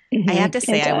 I have to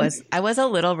say, I was a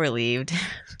little relieved.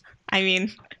 I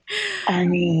mean,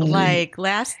 like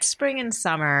last spring and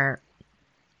summer,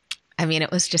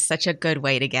 it was just such a good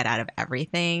way to get out of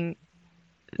everything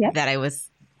that I was,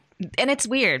 and it's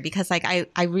weird because like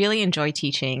I really enjoy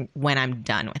teaching when I'm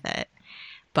done with it,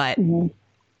 but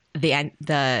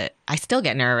I still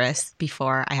get nervous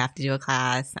before I have to do a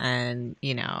class and,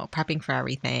 prepping for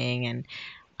everything.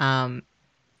 And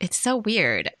it's so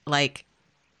weird. Like,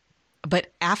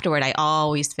 but afterward, I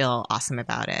always feel awesome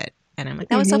about it. And I'm like,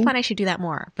 that was so fun. I should do that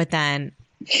more. But then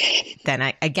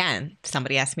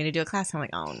somebody asked me to do a class. I'm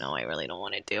like, oh no, I really don't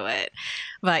want to do it.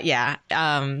 But yeah,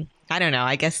 I don't know.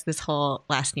 I guess this whole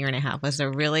last year and a half was a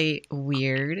really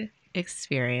weird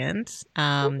experience.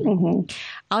 I'll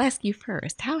ask you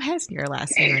first. How has your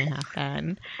last year and a half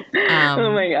been?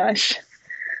 Oh my gosh.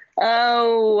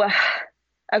 Oh,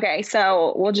 okay.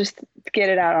 So we'll just get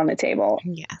it out on the table.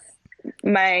 Yes.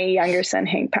 My younger son,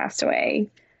 Hank, passed away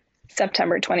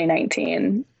September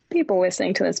 2019. People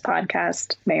listening to this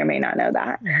podcast may or may not know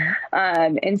that.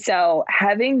 And so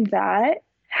having that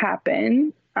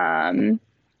happen,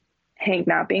 Hank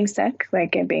not being sick,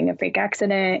 like it being a freak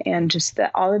accident and just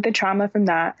all of the trauma from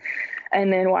that,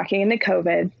 and then walking into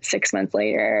COVID 6 months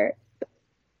later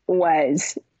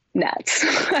was nuts.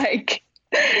 Like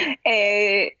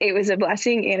it was a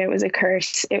blessing and it was a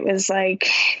curse. It was like,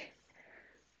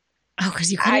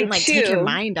 because you couldn't take your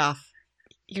mind off.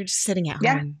 You're just sitting at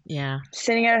home. Yeah.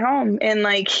 Sitting at home. And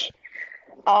like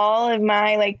all of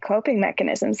my like coping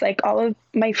mechanisms, like all of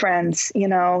my friends,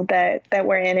 that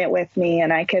were in it with me,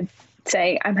 and I could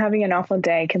say, I'm having an awful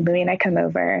day. Can Louie and I come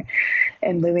over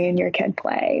and Louie and your kid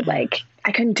play? Like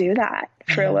I couldn't do that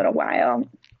for a little while.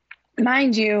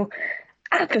 Mind you,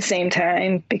 at the same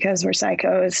time, because we're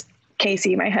psychos,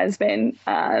 Casey, my husband,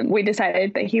 we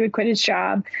decided that he would quit his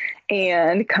job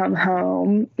and come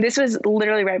home. This was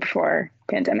literally right before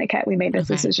pandemic hit. We made this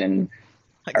decision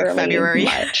like early February.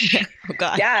 March. Oh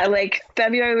God. Yeah, like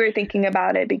February, we were thinking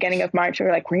about it. Beginning of March, we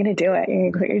were like, we're going to do it. You're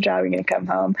going to quit your job. You're going to come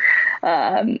home.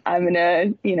 I'm going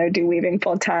to, do weaving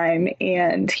full time.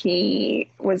 And he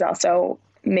was also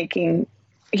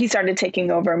he started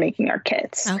taking over making our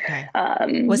kits. Okay.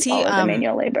 Was he all of the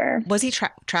manual labor? Was he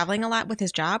traveling a lot with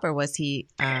his job, or was he?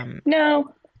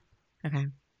 No. Okay.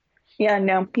 Yeah,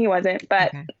 no, he wasn't.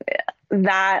 But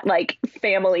that like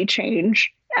family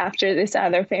change after this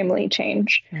other family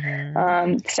change,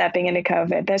 stepping into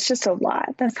COVID, that's just a lot.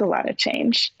 That's a lot of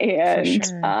change and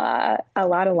a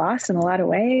lot of loss in a lot of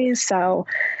ways. So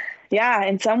yeah,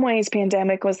 in some ways,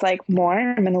 pandemic was like more.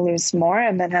 I'm going to lose more.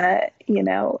 I'm going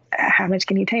to, how much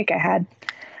can you take? I had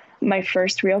my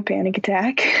first real panic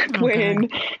attack when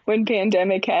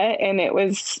pandemic hit, and it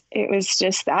was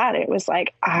just that. It was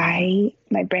like my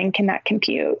brain cannot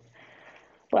compute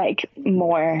like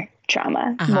more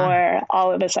trauma, more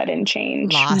all of a sudden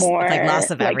change, more like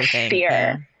loss of like everything.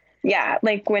 Fear. Yeah,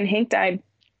 like when Hank died,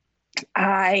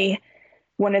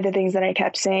 one of the things that I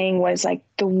kept saying was like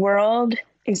the world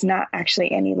is not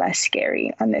actually any less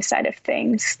scary on this side of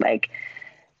things. Like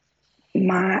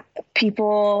my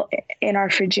people in our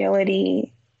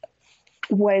fragility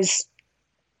we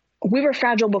were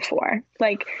fragile before,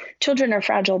 like children are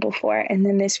fragile before. And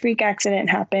then this freak accident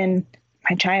happened.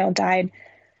 My child died.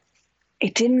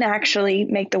 It didn't actually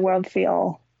make the world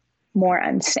feel more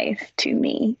unsafe to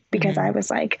me because I was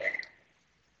like,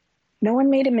 no one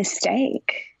made a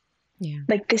mistake. Yeah.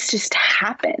 Like this just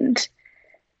happened.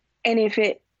 And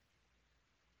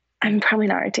I'm probably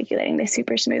not articulating this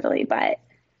super smoothly, but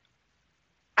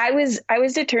I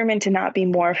was determined to not be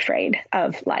more afraid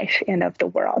of life and of the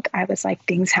world. I was like,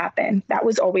 things happen. That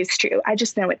was always true. I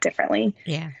just know it differently.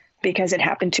 Yeah. Because it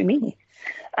happened to me.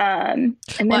 And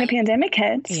then a pandemic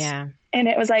hits. Yeah. And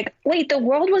it was like, wait, the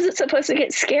world wasn't supposed to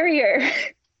get scarier.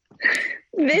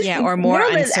 this or more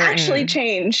world uncertain. has actually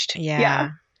changed.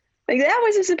 Yeah. Like that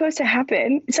wasn't supposed to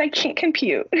happen. So I can't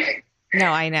compute. No,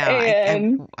 I know.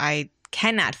 And I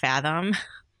cannot fathom.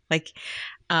 Like,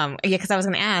 because I was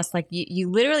going to ask, like, you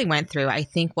literally went through, I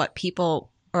think, what people,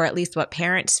 or at least what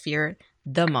parents fear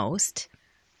the most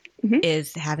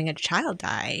is having a child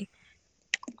die.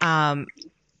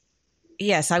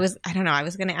 Yes, I don't know. I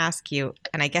was going to ask you,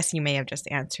 and I guess you may have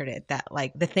just answered it, that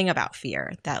like the thing about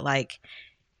fear, that like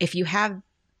if you have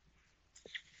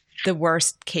the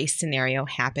worst case scenario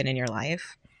happen in your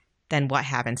life, then what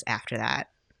happens after that?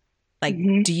 Like,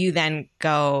 do you then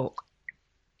go,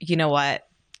 you know what,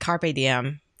 carpe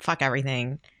diem, fuck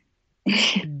everything,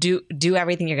 do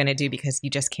everything you're going to do because you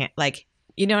just can't, like,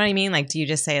 you know what I mean? Like, do you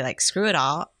just say like, screw it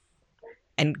all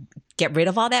and get rid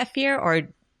of all that fear? Or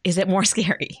is it more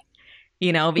scary?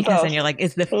 You know, because both. Then you're like,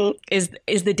 is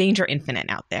the danger infinite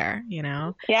out there, you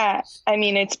know? Yeah. I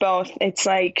mean, it's both. It's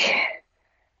like,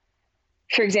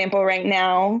 for example, right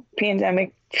now,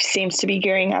 pandemic seems to be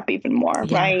gearing up even more,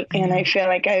 right? And I feel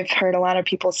like I've heard a lot of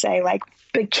people say like,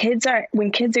 but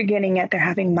when kids are getting it, they're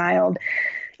having mild,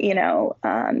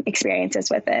 experiences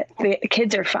with it. The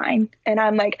kids are fine. And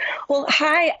I'm like, well,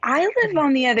 hi, I live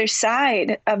on the other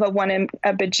side of a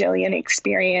bajillion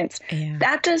experience. Yeah.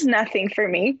 That does nothing for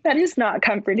me. That is not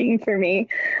comforting for me.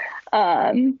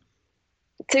 So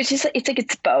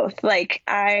it's both. Like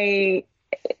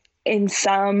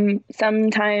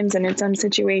sometimes and in some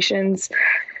situations,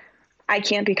 I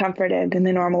can't be comforted in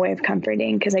the normal way of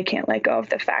comforting because I can't let go of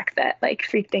the fact that like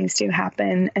freak things do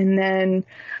happen. And then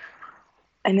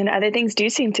other things do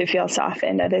seem to feel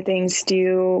softened. Other things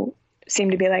do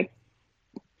seem to be like,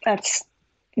 that's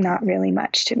not really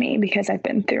much to me because I've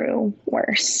been through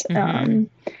worse.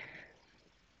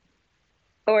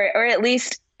 Or at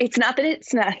least it's not that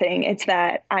it's nothing. It's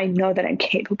that I know that I'm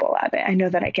capable of it. I know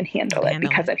that I can handle it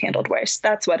because I've handled worse.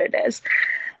 That's what it is.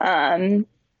 I've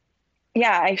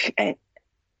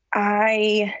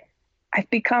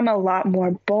become a lot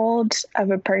more bold of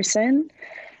a person.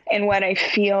 And what I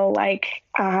feel like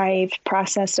I've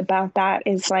processed about that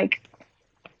is like,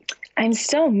 I'm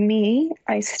still me.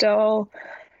 I still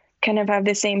kind of have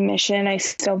the same mission. I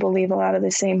still believe a lot of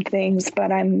the same things,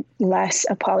 but I'm less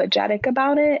apologetic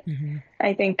about it.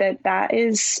 I think that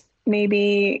is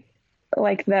maybe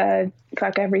like the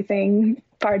fuck everything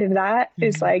part of that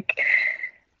is like,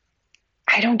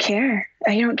 I don't care.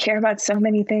 I don't care about so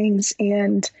many things.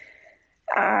 And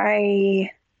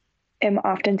I am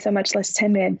often so much less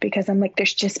timid because I'm like,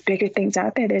 there's just bigger things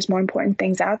out there. There's more important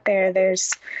things out there.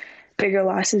 There's bigger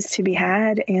losses to be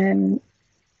had. And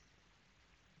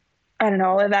I don't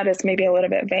know, all of that is maybe a little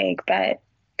bit vague, but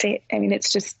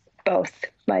it's just both.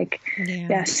 Like,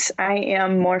 yes, I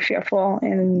am more fearful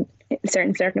in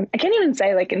certain I can't even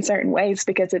say like in certain ways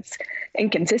because it's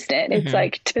inconsistent. It's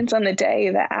like, depends on the day,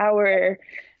 the hour,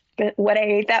 but what I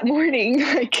ate that morning.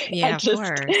 Like, of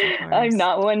course. I'm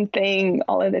not one thing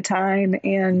all of the time.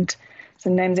 And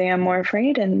sometimes I am more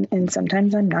afraid and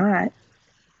sometimes I'm not.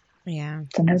 Yeah.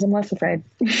 Sometimes I'm less afraid.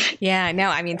 Yeah, no,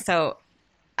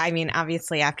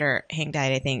 obviously after Hank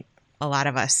died, I think a lot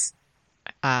of us,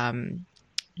 in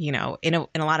a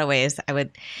lot of ways, I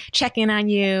would check in on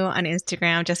you on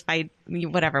Instagram just by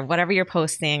whatever you're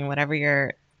posting, whatever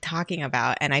you're talking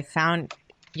about. And I found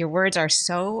your words are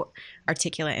so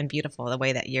articulate and beautiful, the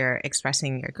way that you're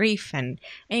expressing your grief and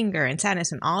anger and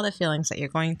sadness and all the feelings that you're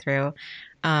going through.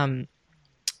 And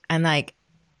like,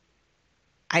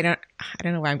 I don't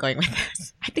know where I'm going with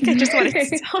this. I think I just wanted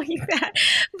to tell you that,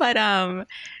 but yeah,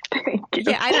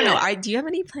 I don't know. Do you have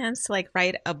any plans to like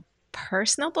write a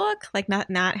personal book, like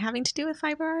not having to do with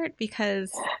fiber art?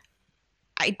 Because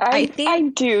I think I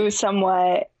do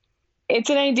somewhat. It's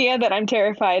an idea that I'm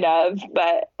terrified of,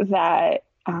 but that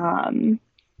I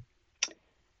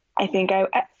think I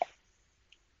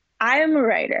am a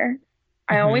writer.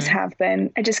 I always have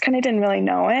been. I just kind of didn't really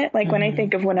know it. Like when I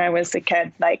think of when I was a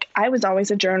kid, like I was always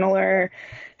a journaler. I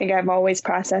think I've always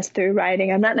processed through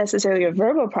writing. I'm not necessarily a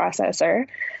verbal processor,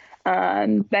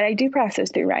 but I do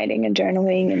process through writing and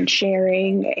journaling and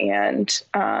sharing. And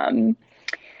so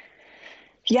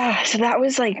that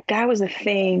was a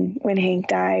thing when Hank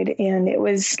died. And it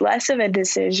was less of a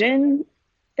decision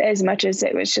as much as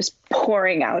it was just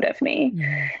pouring out of me.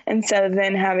 And so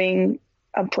then having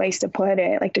a place to put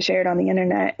it, like to share it on the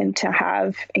internet and to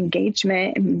have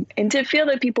engagement and to feel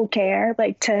that people care,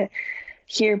 like to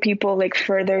hear people like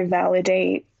further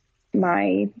validate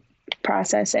my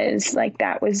processes, like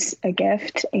that was a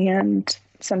gift and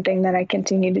something that I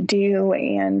continue to do.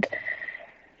 And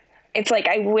it's like,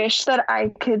 I wish that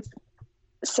I could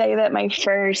say that my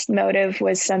first motive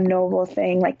was some noble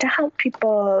thing, like to help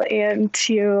people and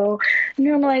to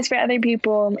normalize for other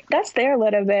people. That's there a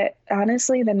little bit.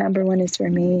 Honestly, the number one is for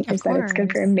me, is that it's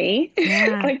good for me.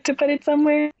 Yeah. Like to put it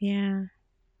somewhere. Yeah.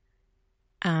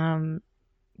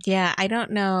 Yeah, I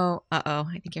don't know. Uh-oh,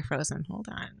 I think you're frozen. Hold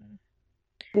on.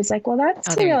 It's like, well,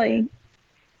 that's really...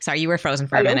 Sorry, you were frozen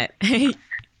for Hello? a minute.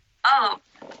 Oh.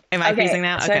 Am I freezing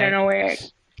now? Okay. So I don't know where...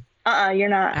 you're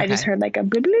not. Okay. I just heard like a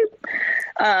bloop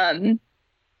bloop.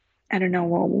 I don't know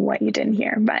what you didn't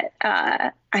hear, but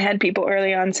I had people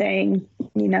early on saying,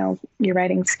 you know, your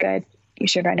writing's good. You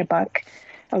should write a book.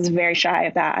 I was very shy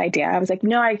of that idea. I was like,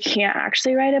 no, I can't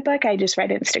actually write a book. I just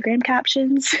write Instagram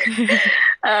captions.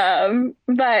 But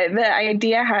the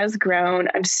idea has grown.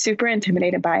 I'm super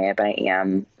intimidated by it, but I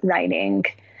am writing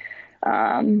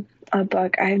a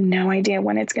book. I have no idea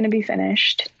when it's going to be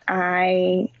finished.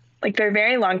 For a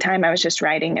very long time, I was just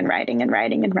writing and writing and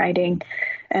writing and writing.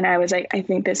 And I was like, I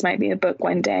think this might be a book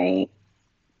one day.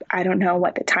 I don't know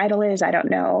what the title is. I don't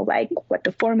know like what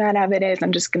the format of it is.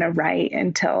 I'm just going to write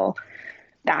until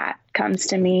that comes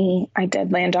to me. I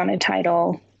did land on a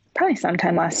title probably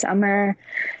sometime last summer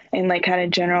and like had a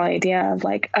general idea of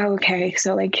like, oh, okay,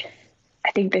 so like,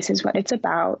 I think this is what it's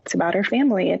about. It's about our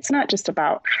family. It's not just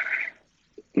about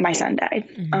my son died.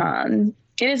 Mm-hmm.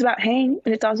 It is about Hank,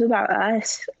 but it's also about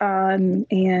us.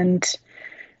 And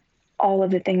all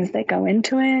of the things that go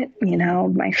into it, you know,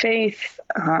 my faith,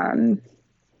 my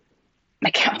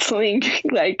counseling,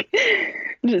 like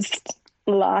just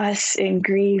loss and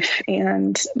grief.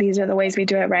 And these are the ways we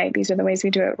do it right. These are the ways we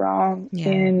do it wrong. Yeah.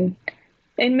 And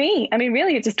me, I mean,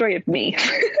 really, it's a story of me.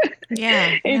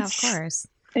 Yeah, of course.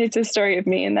 It's a story of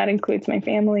me, and that includes my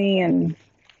family and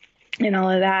all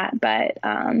of that. But,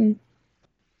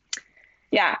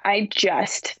 yeah, I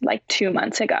just like 2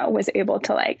 months ago was able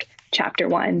to like chapter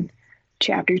 1,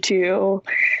 chapter 2.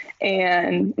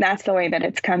 And that's the way that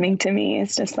it's coming to me.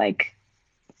 It's just like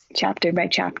chapter by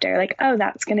chapter, like, oh,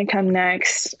 that's going to come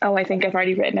next. Oh, I think I've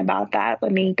already written about that.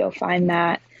 Let me go find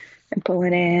that and pull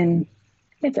it in.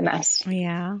 It's a mess.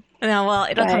 Yeah. No, well,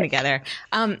 it'll come together.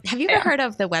 Have you ever heard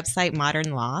of the website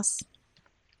Modern Loss?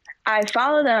 I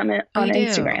follow them on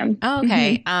Instagram. Oh,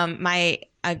 okay. Mm-hmm.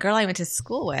 A girl I went to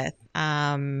school with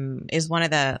is one of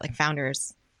the like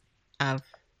founders of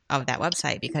that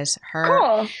website, because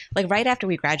her like right after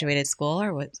we graduated school,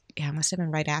 or it must have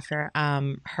been right after,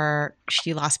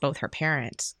 she lost both her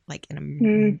parents like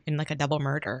in like a double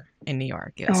murder in New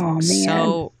York. It was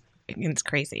it's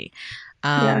crazy.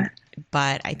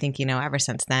 But I think, you know, ever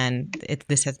since then,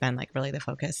 this has been like really the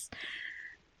focus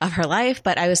of her life.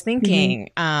 But I was thinking,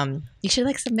 you should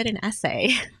like submit an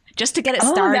essay just to get it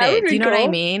started. Do you know what I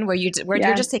mean? Where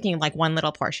you're just taking like one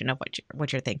little portion of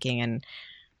what you're thinking and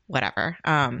whatever.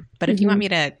 But if you want me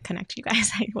to connect you guys,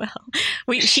 I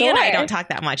will. She and I don't talk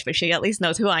that much, but she at least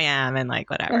knows who I am and like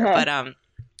whatever.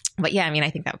 But yeah, I mean, I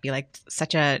think that would be like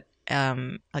such a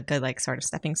good like sort of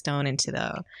stepping stone into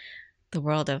the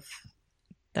world of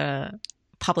the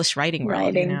published writing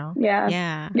world, you know?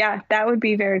 Yeah, that would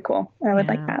be very cool. I would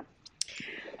like that.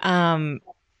 I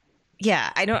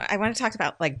want to talk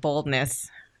about like boldness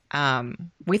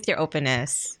with your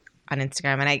openness on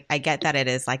Instagram, and I get that it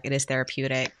is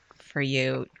therapeutic for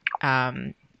you.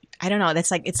 I don't know,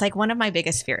 it's like one of my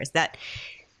biggest fears,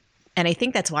 and I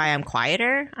think that's why I'm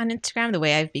quieter on Instagram. The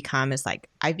way I've become is like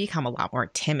I've become a lot more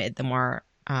timid the more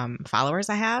followers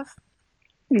I have,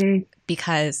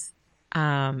 because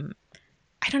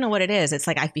I don't know what it is. It's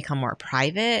like I've become more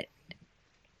private,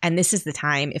 and this is the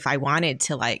time if I wanted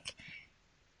to like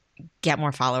get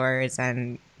more followers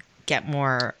and get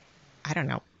more, I don't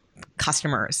know,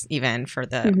 customers even for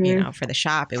the, you know, for the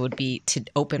shop, it would be to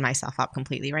open myself up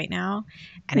completely right now.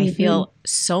 And I feel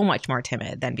so much more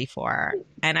timid than before.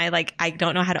 And I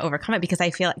don't know how to overcome it, because I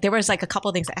feel like there was like a couple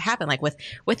of things that happened, like with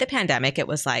the pandemic. It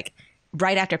was like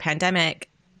right after pandemic,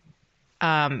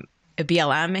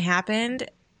 BLM happened.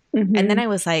 And then I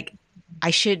was like,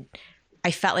 I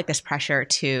felt like this pressure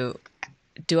to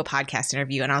do a podcast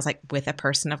interview. And I was like, with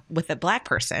a Black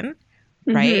person.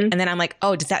 Right. And then I'm like,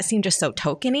 oh, does that seem just so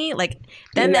tokeny? Like,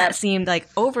 then that seemed like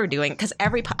overdoing, because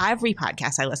every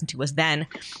podcast I listened to was then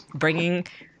bringing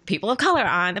people of color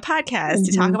on the podcast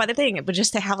to talk about the thing. But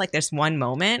just to have like this one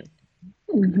moment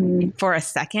for a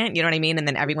second, you know what I mean? And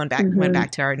then everyone went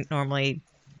back to our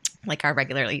our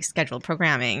regularly scheduled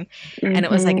programming. And it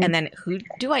was like, and then who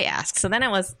do I ask? So then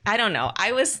I don't know.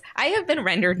 I have been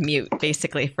rendered mute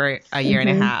basically for a year and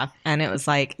a half. And it was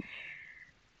like,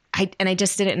 I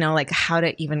just didn't know like how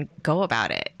to even go about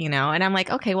it, you know? And I'm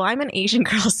like, okay, well, I'm an Asian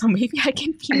girl, so maybe I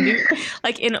can be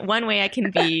like in one way I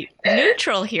can be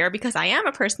neutral here because I am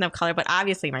a person of color, but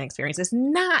obviously my experience is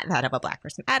not that of a Black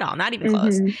person at all, not even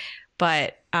close.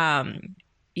 But,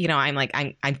 you know,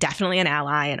 I'm definitely an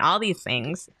ally and all these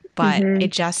things, but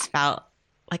it just felt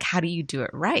like, how do you do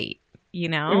it right? You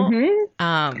know?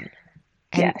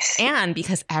 And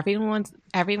because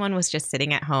everyone was just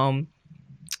sitting at home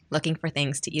looking for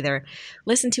things to either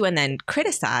listen to and then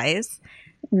criticize.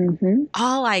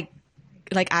 I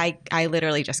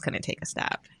literally just couldn't take a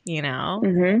step, you know?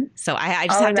 So I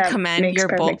just have to commend your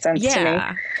both.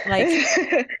 Yeah.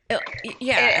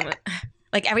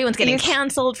 Like everyone's getting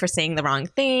canceled for saying the wrong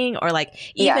thing, or like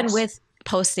even with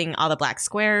posting all the Black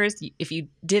squares, if you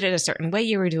did it a certain way,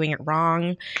 you were doing it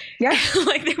wrong. Yeah.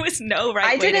 Like there was no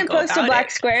right way to go about it. I didn't post a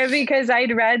Black square because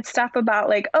I'd read stuff about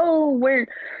like, oh, we're,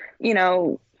 you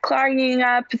know, clogging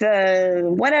up the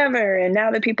whatever, and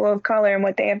now the people of color and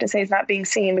what they have to say is not being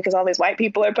seen because all these white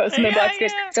people are posting their Black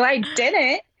squares. So I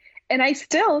didn't. And I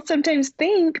still sometimes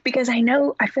think, because I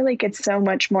feel like it's so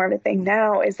much more of a thing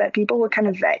now, is that people will kind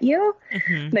of vet you.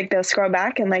 Like they'll scroll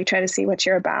back and like try to see what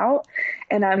you're about.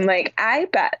 And I'm like, I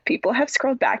bet people have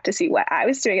scrolled back to see what I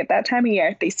was doing at that time of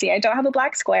year. They see I don't have a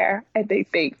Black square and they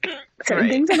think certain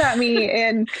things about me.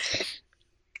 And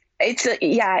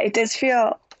it does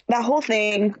feel, that whole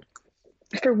thing,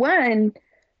 for one,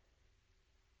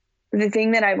 the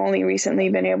thing that I've only recently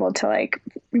been able to like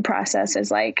process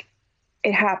is like,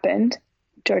 it happened.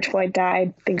 George Floyd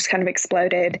died. Things kind of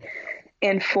exploded.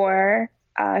 And for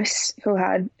us who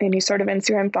had any sort of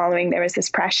Instagram following, there was this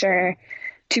pressure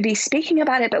to be speaking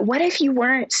about it. But what if you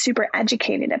weren't super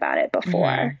educated about it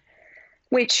before?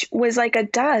 Which was like a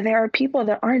duh. There are people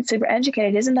that aren't super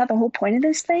educated. Isn't that the whole point of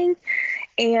this thing?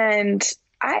 And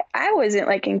I wasn't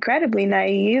like incredibly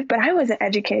naive, but I wasn't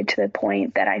educated to the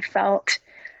point that I felt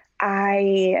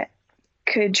I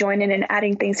could join in and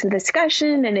adding things to the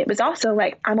discussion. And it was also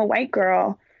like, I'm a white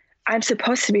girl. I'm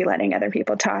supposed to be letting other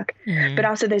people talk, but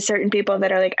also there's certain people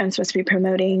that are like, I'm supposed to be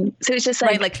promoting. So it's just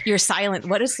like, like you're silent.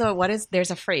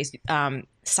 There's a phrase,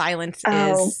 silence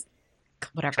is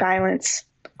whatever. Violence.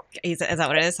 Is that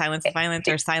what it is? Silence is violence,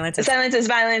 or silence is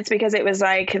violence, because it was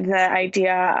like the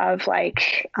idea of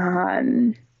like,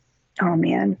 oh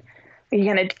man, are you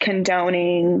kind of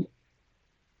condoning,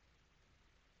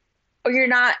 or you're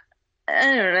not,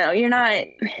 I don't know. You're not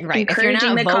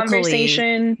encouraging the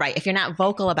conversation. Right. If you're not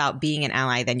vocal about being an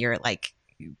ally, then you're like,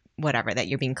 whatever, that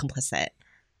you're being complicit.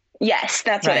 Yes,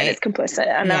 that's what it is.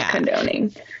 Complicit. I'm not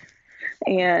condoning.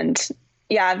 And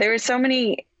there were so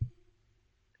many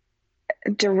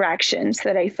directions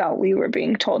that I felt we were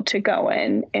being told to go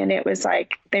in. And it was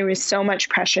like, there was so much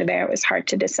pressure there. It was hard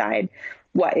to decide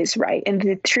what is right. And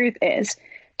the truth is,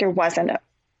 there wasn't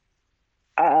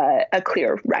a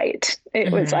clear right.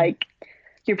 It was like,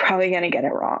 you're probably going to get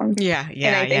it wrong. Yeah.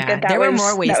 And I think that there were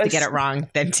more ways to get it wrong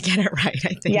than to get it right, I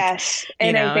think. Yes.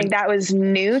 And I think that was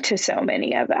new to so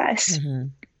many of us.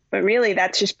 But really,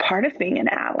 that's just part of being an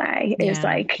ally, is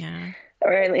like,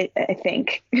 or I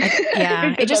think,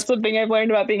 that's the thing I've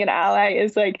learned about being an ally,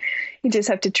 is like, you just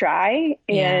have to try,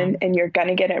 and you're going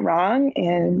to get it wrong,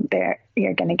 and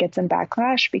you're going to get some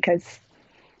backlash because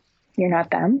you're not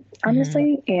them,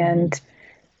 honestly. And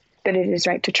but it is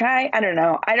right to try. I don't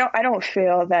know. I don't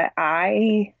feel that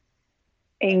I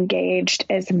engaged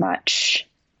as much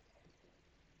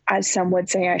as some would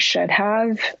say I should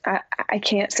have. I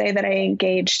can't say that I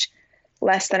engaged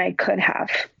less than I could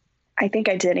have. I think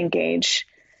I did engage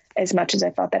as much as I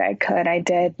felt that I could. I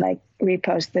did like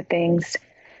repost the things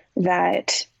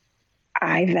that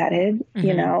I vetted,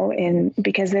 you know, and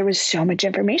because there was so much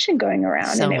information going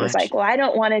around, and it was like, well, I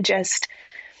don't want to just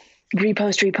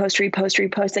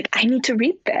repost. Like, I need to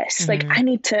read this. Like, I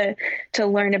need to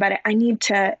learn about it. I need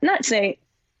to not say,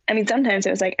 I mean, sometimes it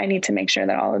was like, I need to make sure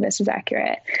that all of this is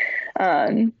accurate.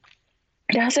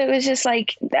 Also, it was just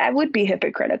like, that would be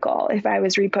hypocritical if I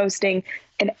was reposting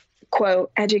and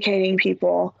quote, educating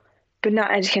people, but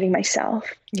not educating myself.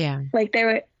 Yeah. Like there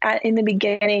were in the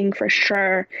beginning, for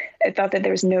sure, I felt that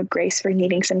there was no grace for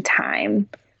needing some time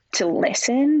to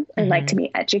listen and like to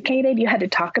be educated. You had to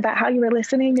talk about how you were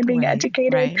listening and being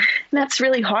educated. And that's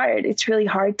really hard. It's really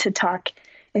hard to talk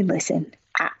and listen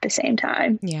at the same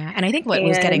time. Yeah. And I think what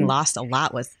was getting lost a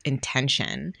lot was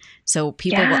intention. So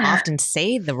people will often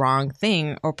say the wrong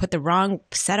thing or put the wrong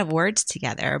set of words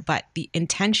together, but the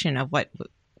intention of what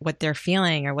they're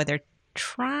feeling or what they're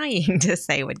trying to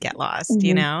say would get lost,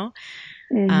 you know?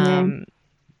 And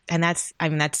that's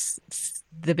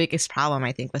the biggest problem,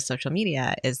 I think, with social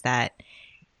media, is that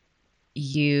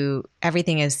you're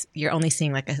only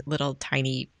seeing like a little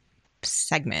tiny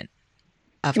segment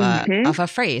of a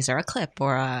phrase or a clip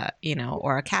or a, you know,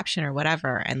 or a caption or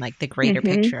whatever. And like the greater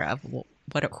picture of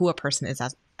who a person is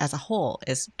as a whole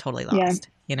is totally lost,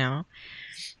 you know?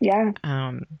 Yeah.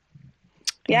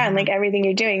 Yeah. And like everything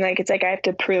you're doing, like, it's like, I have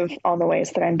to prove all the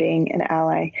ways that I'm being an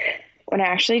ally when I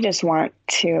actually just want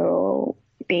to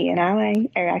be an ally.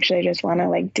 I actually just want to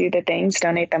like do the things,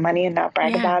 donate the money and not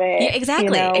brag about it. Yeah,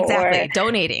 exactly. You know, exactly.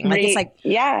 Donating. Like, it's like,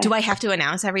 yeah. Do I have to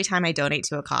announce every time I donate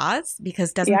to a cause?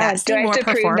 Because doesn't that seem more performative? Do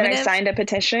I have to prove that I signed a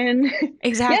petition?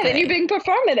 Exactly. Yeah, then you're being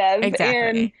performative.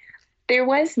 Exactly. And there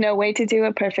was no way to do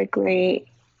it perfectly.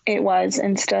 It was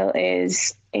and still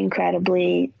is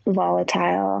incredibly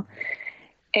volatile.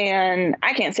 And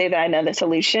I can't say that I know the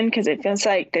solution, because it feels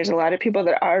like there's a lot of people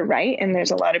that are right and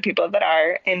there's a lot of people that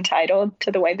are entitled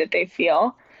to the way that they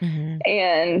feel.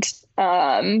 And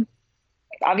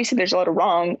obviously there's a lot of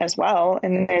wrong as well.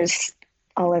 And there's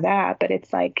all of that. But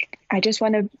it's like, I just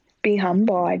want to be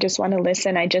humble. I just want to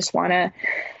listen. I just want to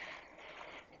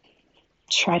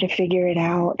try to figure it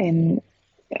out. And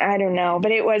I don't know,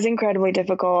 but it was incredibly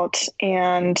difficult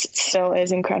and still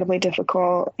is incredibly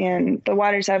difficult. And the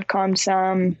waters have calmed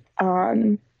some.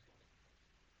 But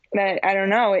I don't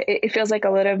know. It feels like a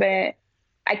little bit,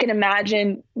 I can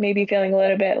imagine maybe feeling a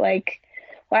little bit like,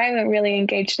 well, I haven't really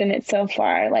engaged in it so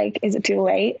far. Like, is it too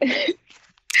late?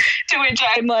 To which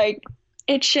I'm like,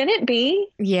 it shouldn't be.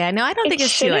 Yeah, no, I don't think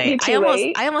it's too late.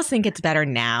 I almost think it's better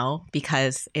now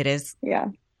because it is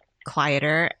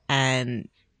quieter. And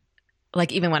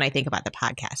like, even when I think about the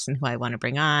podcast and who I want to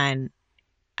bring on,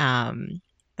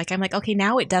 like, I'm like, okay,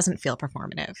 now it doesn't feel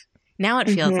performative. Now it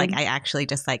feels like I actually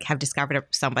just like have discovered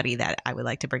somebody that I would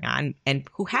like to bring on and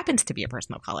who happens to be a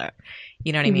person of color.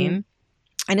 You know what I mean?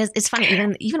 And it's funny,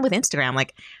 even with Instagram,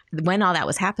 like when all that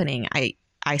was happening,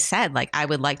 I said, like, I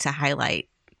would like to highlight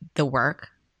the work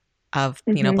of,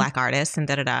 you know, Black artists and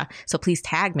so please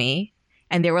tag me.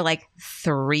 And there were like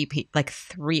three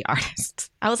artists.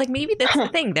 I was like, maybe that's the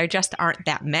thing. There just aren't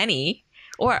that many,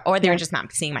 or they're just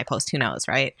not seeing my post. Who knows,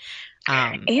 right?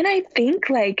 And I think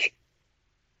like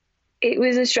it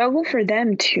was a struggle for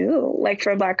them too, like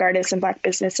for Black artists and Black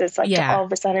businesses, like to all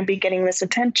of a sudden be getting this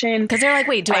attention. Because they're like,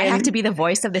 wait, do I have to be the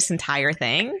voice of this entire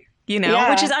thing? You know,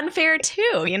 which is unfair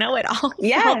too. You know, it all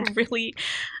felt really.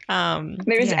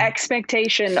 There's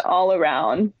expectation all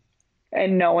around,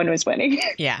 and no one was winning.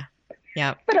 Yeah.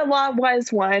 Yeah. But a lot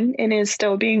was won and is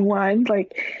still being won.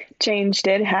 Like, change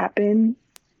did happen.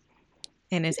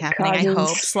 And is happening, I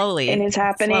hope, slowly. And is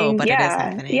happening. Slow, but it is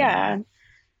happening. Yeah.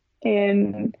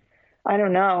 And I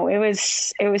don't know. It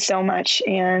was so much.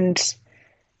 And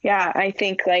yeah, I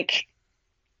think like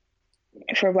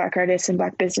for Black artists and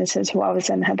Black businesses who all of a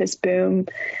sudden had this boom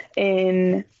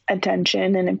in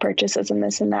attention and in purchases and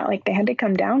this and that, like they had to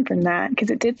come down from that because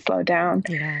it did slow down.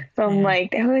 So I'm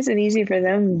like, it wasn't easy for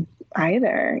them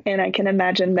either. And I can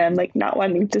imagine them like not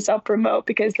wanting to self-promote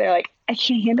because they're like, I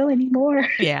can't handle anymore.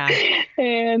 Yeah.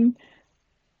 And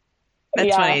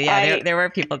that's funny. Yeah, there were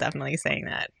people definitely saying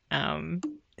that.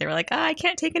 They were like, oh, I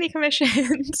can't take any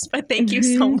commissions, but thank you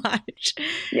so much.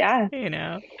 Yeah. You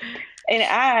know.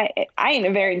 And I in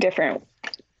a very different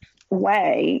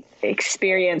way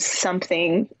experienced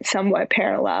something somewhat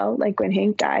parallel, like when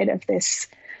Hank died, of this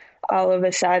all of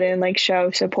a sudden like show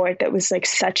of support that was like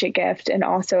such a gift. And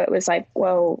also it was like,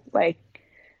 whoa, like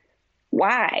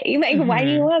why? Like, why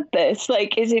do you want this?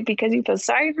 Like, is it because you feel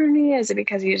sorry for me? Is it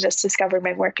because you just discovered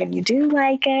my work and you do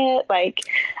like it? Like,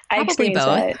 I experienced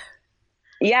both.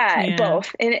 Yeah,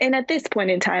 both. And at this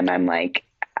point in time, I'm like,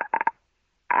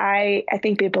 I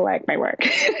think people like my work.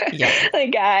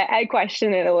 Like I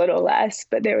question it a little less,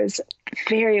 but there was a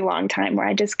very long time where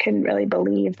I just couldn't really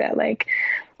believe that like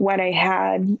what I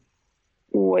had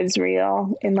was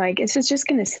real. And like, it's just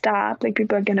going to stop. Like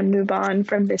people are going to move on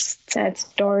from this sad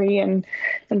story and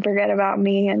forget about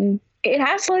me. And it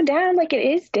has slowed down. Like it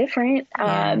is different.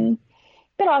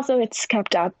 But also it's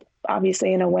kept up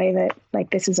obviously in a way that like,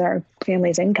 this is our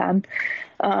family's income.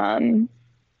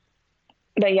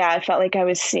 But yeah, I felt like I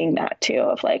was seeing that too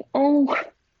of like, oh,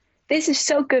 this is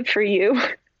so good for you.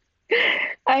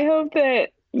 I hope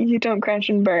that you don't crash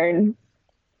and burn.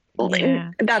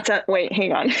 Yeah. Wait,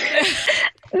 hang on.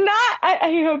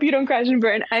 I hope you don't crash and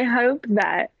burn. I hope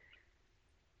that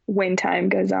when time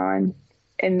goes on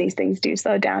and these things do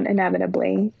slow down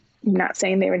inevitably, I'm not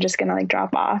saying they were just going to like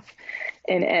drop off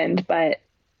and end, but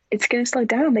it's going to slow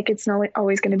down. Like it's not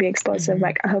always going to be explosive.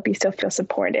 Like I hope you still feel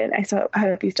supported. I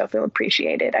hope you still feel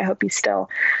appreciated. I hope you still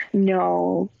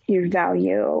know your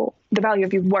value, the value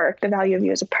of your work, the value of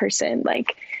you as a person.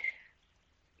 Like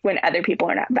when other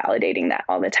people are not validating that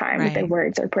all the time with their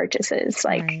words or purchases,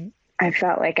 like I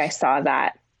felt like I saw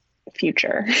that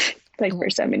future like for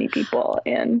so many people.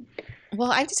 And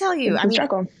well, I have to tell you, I mean,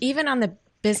 struggle. Even on the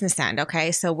business end,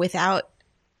 okay, so without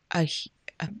a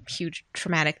huge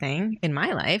traumatic thing in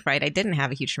my life, right? I didn't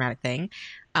have a huge traumatic thing,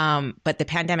 but the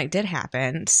pandemic did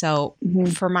happen. So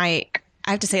I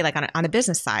have to say, like on the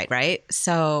business side, right?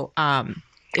 So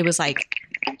it was like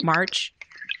March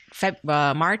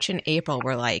and April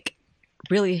were like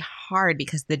really hard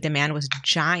because the demand was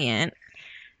giant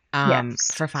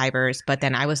for fibers, but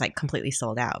then I was like completely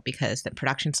sold out because the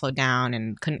production slowed down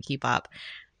and couldn't keep up.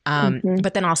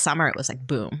 But then all summer it was like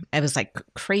boom. It was like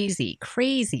crazy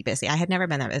busy. I had never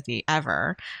been that busy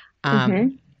ever.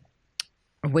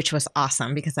 Which was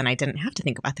awesome because then I didn't have to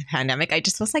think about the pandemic. I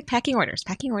just was like packing orders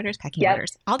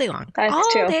all day long.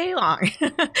 Day long.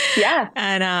 Yeah.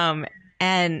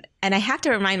 And I have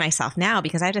to remind myself now,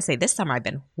 because I have to say this summer I've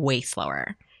been way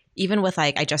slower. Even with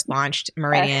like, I just launched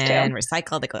Meridian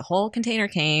Recycled, like the whole container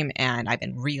came and I've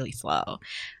been really slow.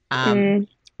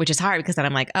 Which is hard because then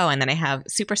I'm like, oh, and then I have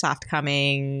Super Soft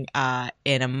coming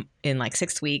in like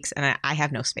 6 weeks, and I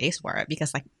have no space for it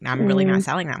because like I'm really not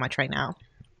selling that much right now.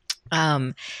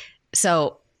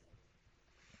 So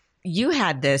you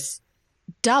had this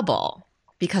double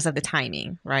because of the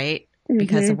timing, right?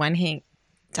 Because of when Hank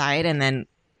died,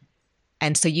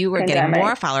 and so you were getting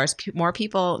more followers, more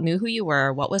people knew who you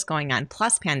were, what was going on,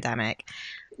 plus pandemic.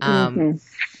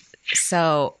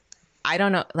 So I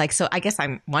don't know, like, so I guess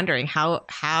I'm wondering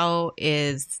how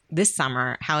is this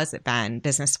summer, how has it been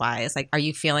business wise? Like, are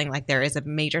you feeling like there is a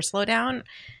major slowdown?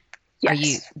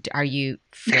 Yes. Are you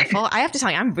fearful? I have to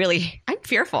tell you, I'm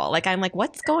fearful. Like, I'm like,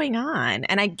 what's going on?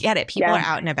 And I get it. People are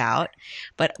out and about,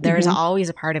 but there's always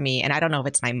a part of me. And I don't know if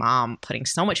it's my mom putting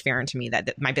so much fear into me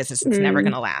that my business is never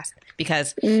going to last,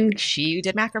 because she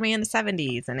did macrame in the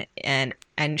 70s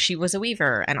and she was a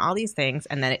weaver and all these things.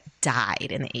 And then it died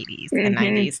in the 80s and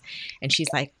 90s. And she's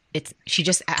like, she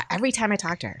just, every time I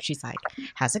talk to her, she's like,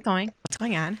 how's it going? What's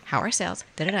going on? How are sales?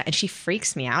 Da-da-da. And she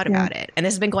freaks me out about it. And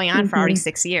this has been going on for already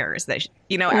 6 years. That,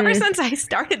 ever since I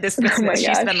started this business,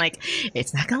 she's been like,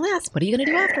 it's not going to last. What are you going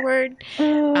to do afterward?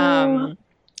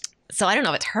 So I don't know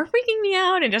if it's her freaking me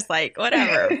out and just like,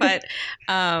 whatever. But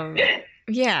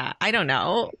yeah, I don't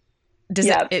know. Does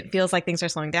it feels like things are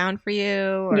slowing down for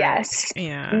you? Or? Yes.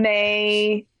 Yeah.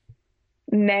 May.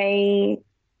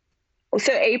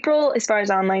 So April, as far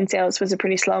as online sales, was a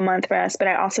pretty slow month for us, but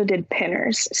I also did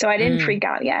pinners. So I didn't freak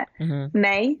out yet.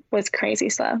 May was crazy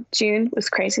slow. June was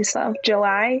crazy slow.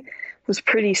 July was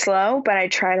pretty slow, but I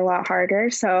tried a lot harder.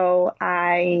 So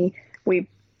we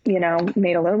made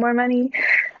a little more money.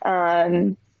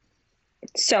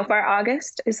 So far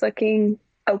August is looking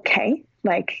okay.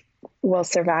 Like we'll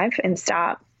survive and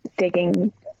stop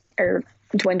digging or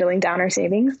dwindling down our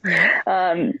savings.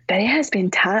 But it has been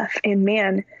tough, and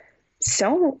man,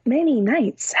 so many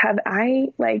nights have I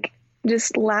like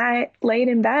just laid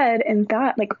in bed and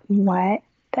thought like, what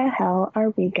the hell are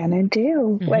we gonna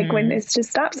do? Like when this just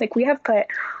stops, like we have put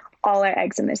all our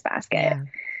eggs in this basket.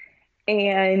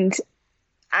 And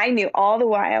I knew all the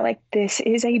while, like, this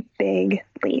is a big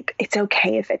leap. It's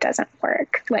okay if it doesn't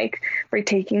work. Like, we're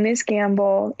taking this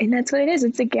gamble, and that's what it is.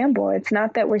 It's a gamble. It's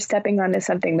not that we're stepping onto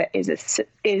something that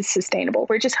is sustainable.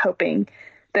 We're just hoping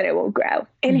that it will grow.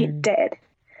 And it did.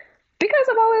 Because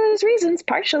of all of those reasons,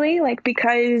 partially, like,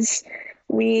 because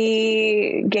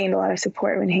we gained a lot of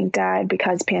support when Hank died,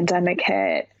 because pandemic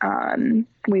hit. I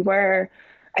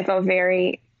felt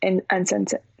very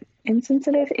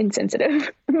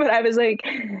insensitive, but I was like,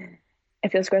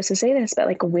 it feels gross to say this, but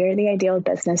like, we're the ideal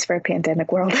business for a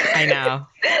pandemic world. I know.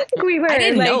 We were. I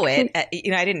didn't know it. I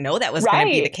didn't know that was going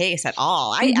to be the case at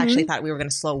all. I actually thought we were going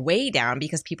to slow way down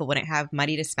because people wouldn't have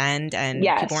money to spend and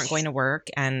people weren't going to work.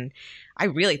 And I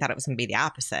really thought it was going to be the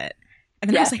opposite. And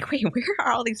then I was like, wait, where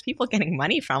are all these people getting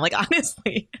money from? Like,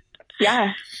 honestly.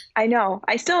 Yeah, I know.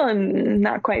 I still am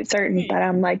not quite certain, but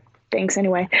I'm like, thanks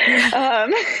anyway. But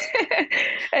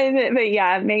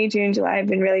yeah, May, June, July have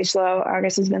been really slow.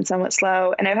 August has been somewhat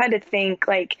slow. And I've had to think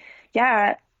like,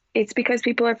 it's because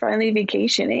people are finally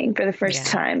vacationing for the first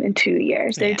time in 2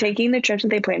 years. They're taking the trips that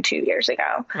they planned 2 years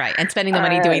ago. Right. And spending the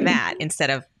money doing that instead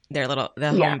of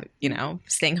home,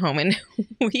 staying home and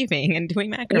weaving and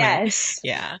doing macrame. Yes.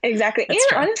 Yeah. Exactly. That's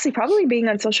true. Honestly, probably being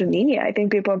on social media. I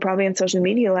think people are probably on social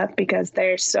media left because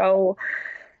they're so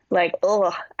like,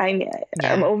 I'm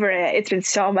over it. It's been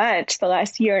so much the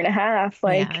last year and a half.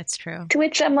 Like, yeah, that's true. To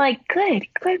which I'm like, good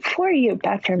for you.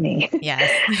 Bad for me. Yes.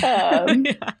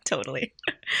 Yeah, totally.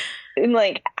 And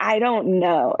like, I don't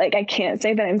know. Like, I can't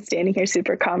say that I'm standing here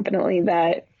super confidently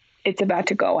that it's about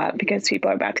to go up because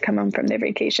people are about to come home from their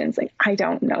vacations. Like, I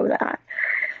don't know that.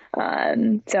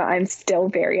 So I'm still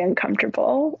very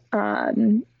uncomfortable.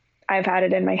 I've had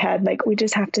it in my head, like, we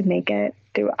just have to make it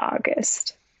through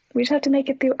August. We just have to make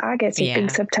it through August. I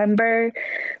think September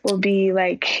will be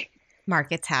like,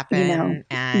 markets happen,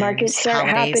 and markets start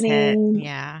happening.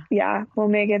 Hit. Yeah. We'll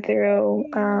make it through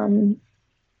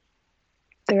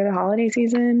the holiday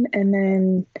season. And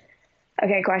then,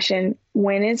 okay, question.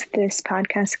 When is this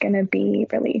podcast going to be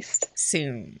released?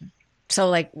 Soon. So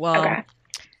like, well, okay.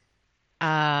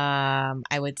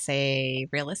 I would say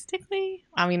realistically,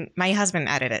 I mean, my husband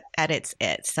edits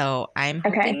it. So I'm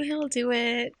hoping he'll do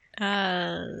it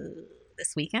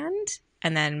this weekend.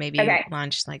 And then maybe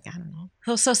launch, like, I don't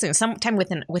know, so soon, sometime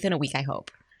within a week, I hope.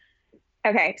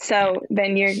 Okay, so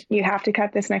then you have to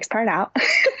cut this next part out.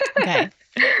 Okay.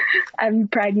 I'm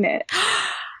pregnant.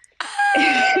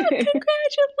 Congratulations!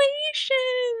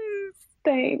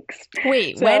 Thanks.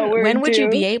 Wait, so when would you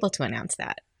be able to announce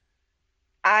that?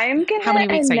 I'm gonna How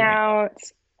many weeks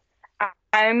announce.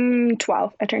 I'm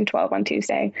 12. I turned 12 on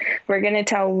Tuesday. We're going to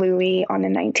tell Louie on the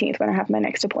 19th when I have my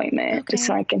next appointment, just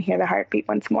so I can hear the heartbeat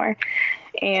once more.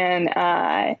 And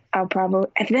I'll probably,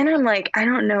 and then I'm like, I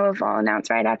don't know if I'll announce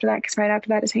right after that, because right after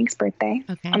that is Hank's birthday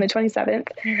on the 27th.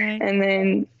 Okay. And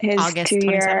then his August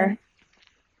 2-year,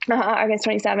 August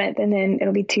 27th. And then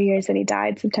it'll be 2 years that he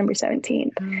died, September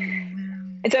 17th.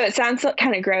 And so it sounds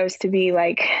kind of gross to be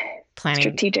like planning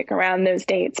strategic around those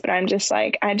dates, but I'm just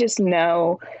like, I just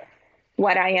know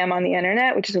what I am on the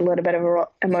internet, which is a little bit of a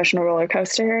emotional roller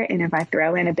coaster. And if I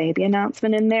throw in a baby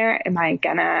announcement in there, am I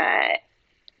gonna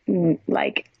be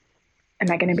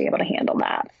able to handle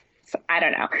that? So I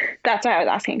don't know. That's why I was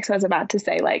asking. So I was about to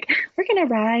say, like, we're going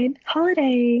to ride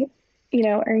holiday,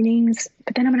 earnings,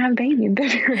 but then I'm gonna have a baby in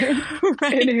February.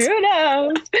 Right. And who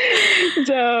knows?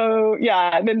 So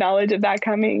yeah, the knowledge of that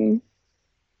coming.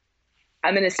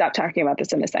 I'm going to stop talking about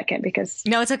this in a second because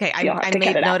no, it's okay. I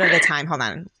made note of the time. Hold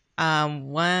on.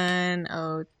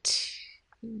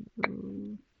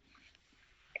 1:02.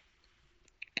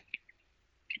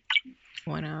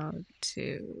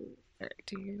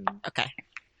 1:02:13. Okay.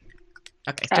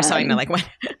 Just so I know, like, when.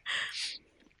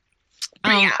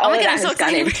 Yeah, oh my God, I'm so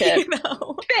excited.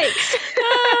 Thanks.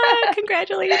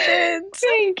 Congratulations.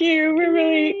 Thank you.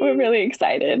 We're really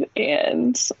excited,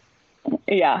 and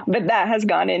yeah, but that has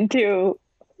gone into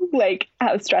like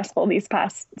how stressful these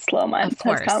past slow months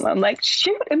has come. I'm like,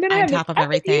 shoot, and then I have on top of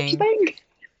everything.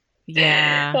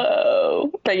 Yeah.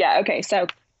 Oh, but yeah, okay. So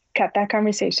cut that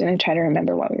conversation and try to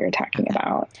remember what we were talking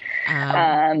about.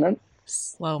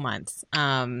 Slow months.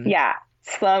 Yeah,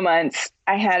 slow months.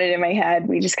 I had it in my head.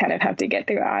 We just kind of have to get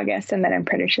through August, and then I'm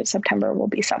pretty sure September will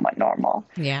be somewhat normal.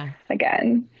 Yeah.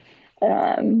 Again,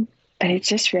 but it's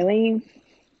just really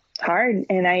hard,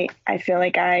 and I feel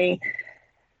like I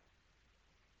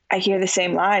hear the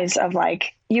same lies of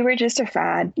like, you were just a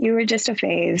fad, you were just a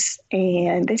phase,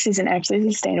 and this isn't actually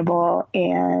sustainable.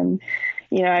 And,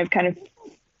 I've kind of,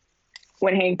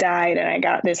 when Hank died and I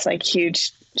got this like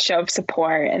huge show of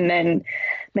support, and then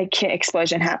my kid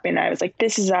explosion happened, I was like,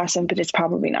 this is awesome, but it's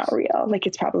probably not real. Like,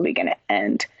 it's probably going to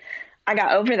end. I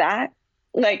got over that.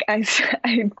 Like, I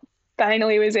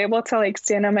finally was able to like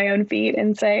stand on my own feet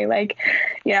and say like,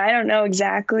 yeah, I don't know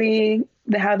exactly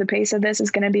how the pace of this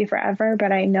is going to be forever,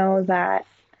 but I know that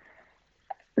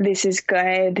this is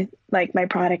good. Like, my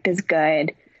product is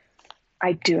good.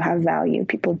 I do have value.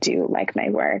 People do like my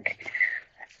work.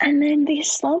 And then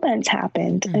these slow months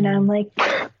happened, and I'm like,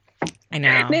 I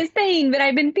know this thing that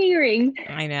I've been fearing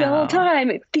the whole time,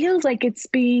 it feels like it's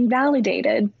being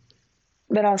validated,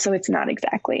 but also it's not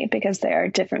exactly, because there are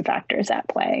different factors at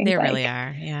play. There really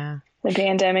are. Yeah. The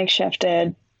pandemic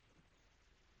shifted.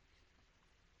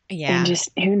 Yeah. And just,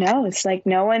 who knows? Like,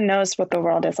 no one knows what the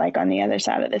world is like on the other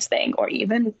side of this thing, or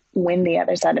even when the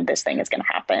other side of this thing is going to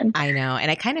happen. I know. And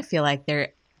I kind of feel like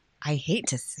I hate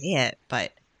to say it,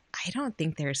 but I don't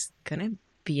think there's going to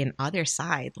be an other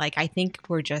side. Like, I think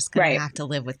we're just going to have to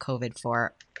live with COVID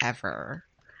forever.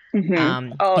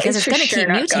 Mm-hmm. Because it's going to keep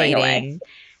mutating.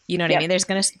 You know what I mean? There's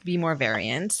going to be more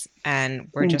variants, and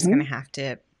we're just going to have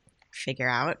to figure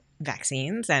out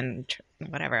vaccines and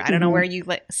whatever. I don't know where you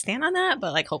stand on that,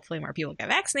 but like, hopefully more people get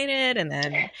vaccinated, and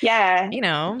then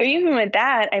but even with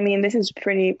that, I mean, this is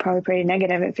probably pretty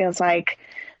negative. It feels like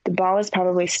the ball is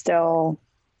probably still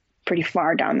pretty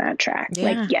far down that track.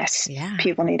 Like, yes,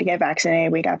 people need to get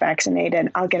vaccinated. We got vaccinated.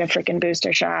 I'll get a freaking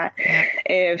booster shot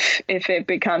if it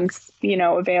becomes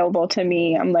available to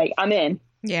me. I'm like, I'm in.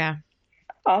 Yeah.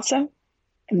 Also,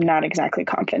 I'm not exactly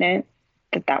confident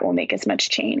that will make as much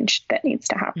change that needs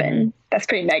to happen. That's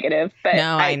pretty negative, but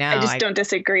no, I know. I just don't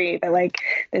disagree that like,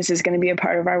 this is going to be a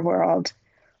part of our world.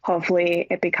 Hopefully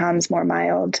it becomes more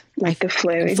mild, like the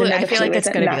flu. I feel like it's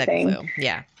going to be like the flu.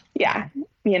 Yeah. Yeah.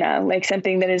 Like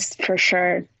something that is for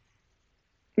sure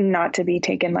not to be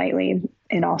taken lightly,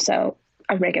 and also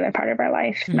a regular part of our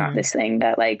life, not this thing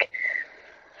that like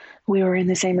we were in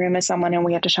the same room as someone and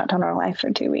we had to shut down our life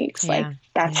for 2 weeks. Like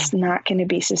that's not going to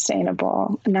be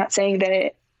sustainable. I'm not saying that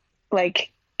it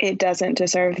like it doesn't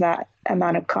deserve that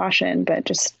amount of caution, but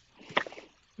just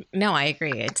no, I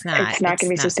agree. It's not going to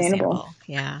be sustainable.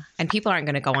 Yeah. And people aren't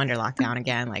going to go under lockdown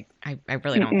again. Like I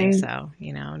really don't think so.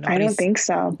 You know, I don't think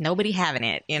so. Nobody having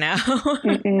it, you know?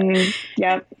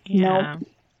 Yep. Yeah. Nope.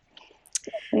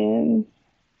 And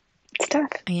it's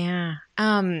tough. Yeah.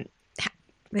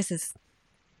 This is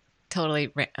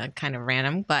totally kind of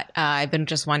random, but I've been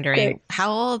just wondering,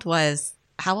 how old was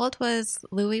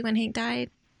Louis when Hank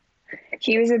died?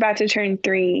 He was about to turn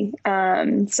 3.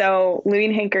 So Louis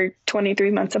and Hank are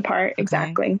 23 months apart.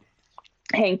 Exactly.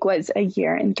 Hank was a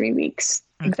year and 3 weeks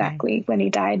exactly when he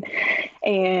died.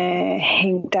 And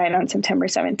Hank died on September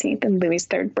 17th, and Louis's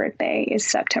 3rd birthday is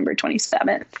September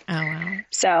 27th. Oh, wow.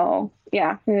 So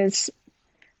yeah,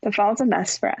 the fall's a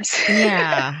mess for us.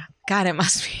 Yeah. God, it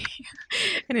must be.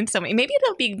 And in so many, maybe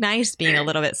it'll be nice being a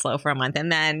little bit slow for a month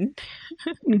and then,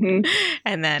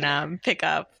 pick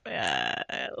up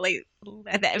late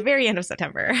at the very end of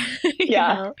September.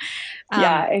 Yeah.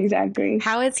 Yeah, exactly.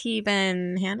 How has he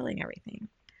been handling everything?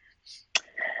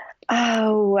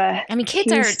 Oh, I mean,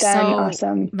 kids are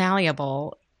so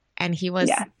malleable, and he was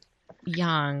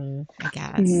young, I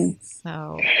guess.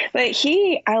 So, but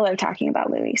I love talking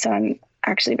about Louis. So I'm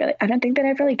actually I don't think that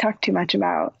I've really talked too much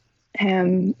about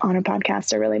him on a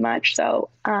podcast or really much. So,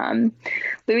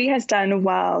 Louis has done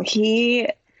well.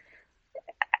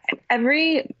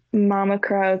 Every mama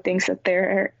crow thinks that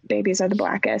their babies are the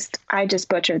blackest. I just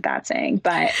butchered that saying,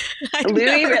 but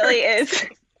Louis really is.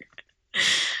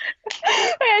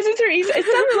 It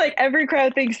sounded like every crow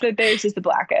thinks that theirs is the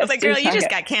blackest. I was like, girl, you just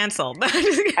got canceled.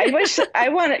 I wish that I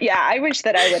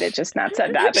would have just not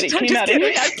said that, but it came out. I'm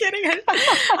kidding.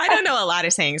 I don't know a lot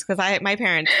of sayings because my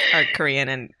parents are Korean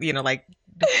and, you know, like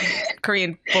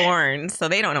Korean born, so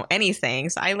they don't know any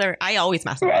sayings. So I always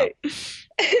mess them up.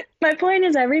 My point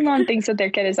is every mom thinks that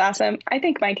their kid is awesome. I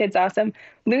think my kid's awesome.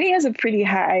 Louis has a pretty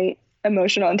high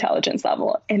emotional intelligence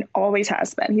level and always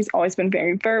has been. He's always been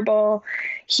very verbal.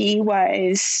 He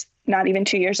was not even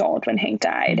 2 years old when Hank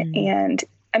died. And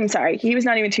I'm sorry, he was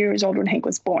not even 2 years old when Hank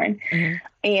was born.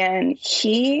 And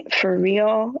he, for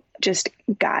real, just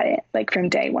got it. Like from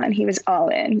day one, he was all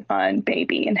in on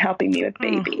baby and helping me with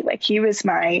baby. Like he was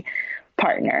my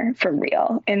partner for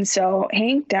real. And so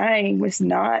Hank dying was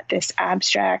not this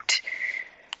abstract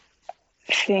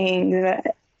thing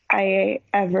that I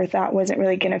ever thought wasn't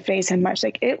really going to phase him much.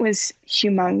 Like it was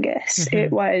humongous. It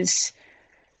was,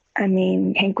 I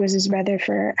mean, Hank was his brother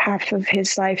for half of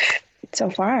his life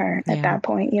so far at that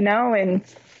point, you know, and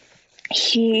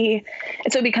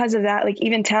so because of that, like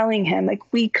even telling him, like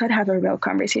we could have a real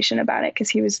conversation about it because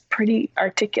he was pretty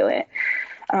articulate.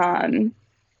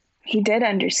 He did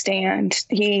understand.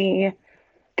 There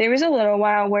was a little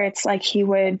while where it's like he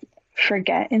would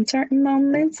forget in certain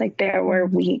moments. Like there were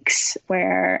weeks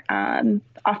where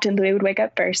often Louis would wake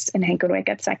up first and Hank would wake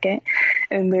up second,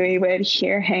 and Louis would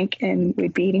hear Hank and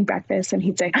we'd be eating breakfast and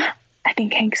he'd say, oh, I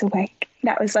think Hank's awake.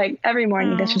 That was like every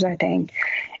morning. This was our thing.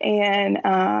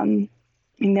 And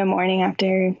in the morning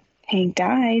after Hank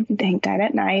died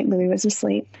at night, Louis was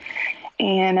asleep,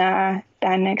 and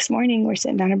that next morning we're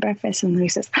sitting down at breakfast and Louis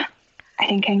says, oh, I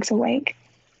think Hank's awake.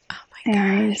 Oh my God.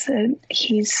 And I said,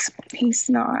 he's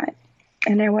not.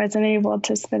 And I wasn't able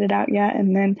to spit it out yet.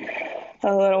 And then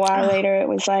a little while later, it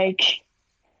was like,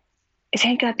 is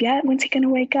Hank up yet? When's he going to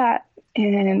wake up?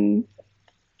 And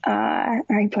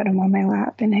I put him on my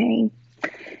lap and he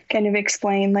kind of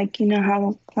explained, like, you know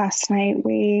how last night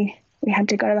we had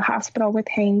to go to the hospital with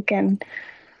Hank, and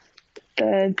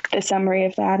the summary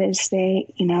of that is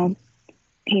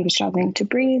he was struggling to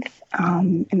breathe,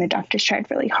 and the doctors tried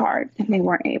really hard and they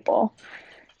weren't able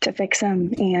to fix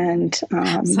him. And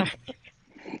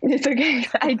it's okay.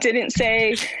 I didn't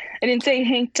say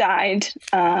Hank died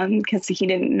because he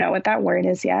didn't know what that word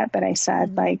is yet, but I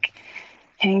said, like,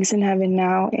 Hank's in heaven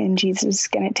now and Jesus is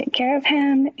going to take care of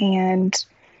him and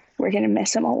we're going to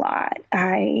miss him a lot.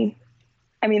 I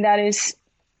mean, that is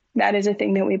a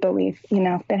thing that we believe,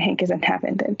 that Hank is in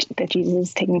heaven, that Jesus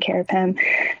is taking care of him.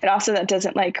 And also that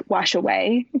doesn't like wash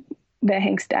away that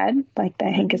Hank's dead, like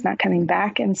that Hank is not coming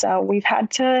back. And so we've had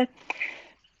to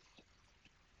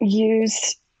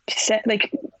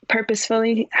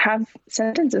purposefully have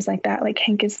sentences like that. Like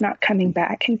Hank is not coming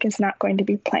back. Hank is not going to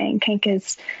be playing. Hank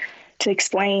is to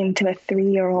explain to a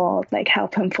 3-year-old, like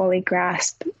help him fully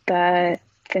grasp the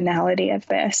finality of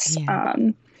this. Yeah.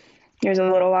 There was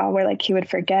a little while where like he would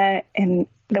forget, and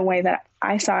the way that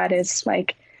I saw it is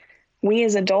like we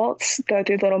as adults go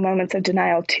through little moments of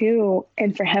denial too.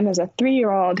 And for him as a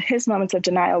 3-year-old, his moments of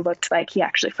denial looked like he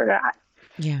actually forgot.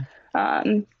 Yeah.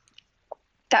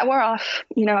 That wore off,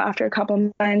 after a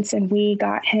couple months, and we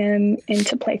got him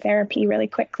into play therapy really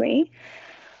quickly.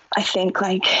 I think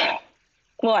I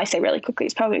say really quickly,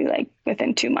 it's probably like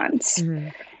within 2 months. Mm-hmm.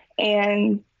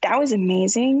 And that was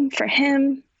amazing for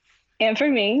him and for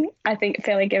me. I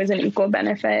feel like it was an equal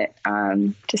benefit.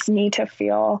 Just me to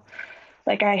feel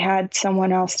like I had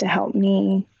someone else to help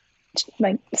me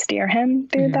like steer him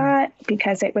through mm-hmm. that,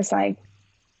 because it was like,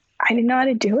 I didn't know how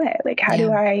to do it. Like, how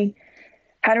do I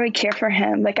care for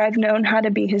him? Like, I've known how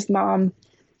to be his mom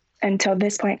until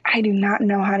this point. I do not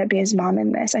know how to be his mom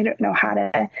in this. I don't know how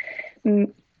to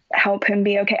help him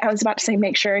be okay. I was about to say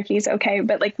make sure he's okay,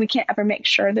 but like we can't ever make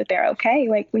sure that they're okay.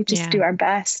 Like we just do our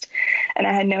best. And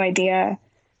I had no idea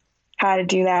how to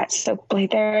do that. So play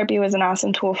therapy was an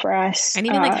awesome tool for us. And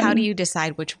even how do you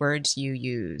decide which words you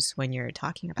use when you're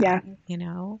talking about it,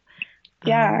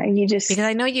 you just, because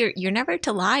I know you're never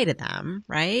to lie to them,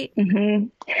 right? Mm-hmm.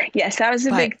 Yes, that was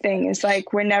the big thing. Is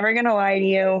like, we're never going to lie to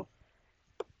you.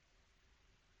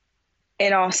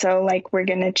 And also, like, we're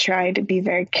going to try to be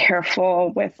very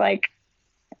careful with, like,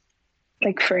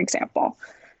 for example,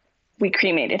 we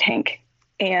cremated Hank,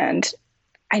 and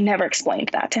I never explained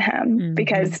that to him mm-hmm.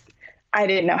 because I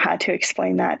didn't know how to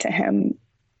explain that to him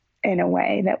in a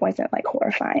way that wasn't, like,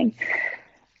 horrifying.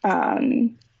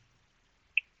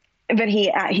 But he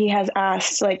has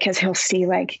asked, like, because he'll see,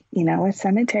 like, a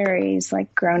cemetery. He's,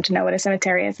 like, grown to know what a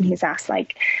cemetery is. And he's asked,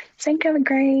 like, think of a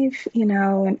grave,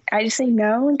 and I just say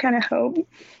no and kind of hope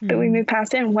that we move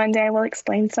past it. And one day I will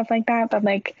explain stuff like that. But,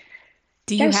 like,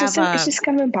 it's just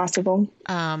kind of impossible.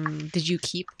 Did you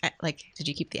keep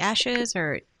the ashes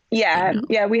or? Yeah.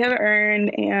 Yeah. We have an urn,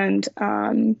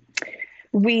 and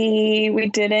we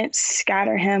didn't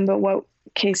scatter him, but what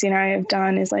Casey and I have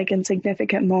done is, like, in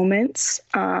significant moments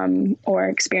or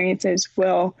experiences,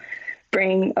 we'll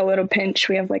bring a little pinch.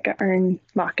 We have, like, an urn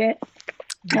locket,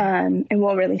 and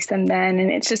we'll release them then. And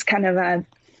it's just kind of a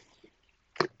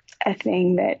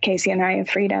thing that Casey and I have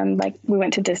freedom. Like, we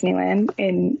went to Disneyland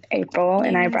in April,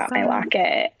 and I brought my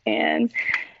locket. And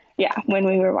when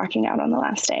we were walking out on the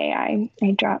last day, I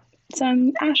dropped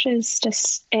some ashes.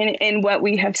 Just and what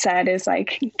we have said is,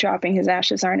 like, dropping his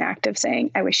ashes are an act of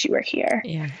saying, I wish you were here.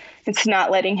 Yeah. It's not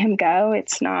letting him go.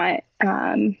 It's not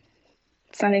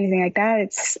anything like that.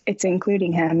 It's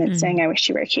including him. It's saying, I wish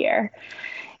you were here.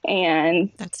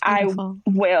 And I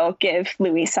will give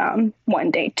Louis some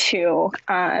one day too.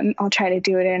 I'll try to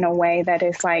do it in a way that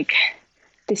is like,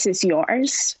 this is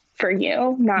yours for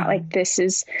you, not like this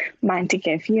is mine to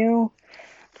give you.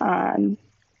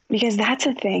 Because that's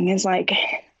a thing, is like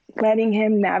letting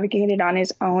him navigate it on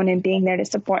his own and being there to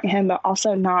support him, but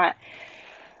also not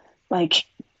like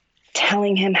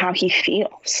telling him how he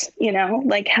feels,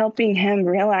 like helping him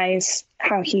realize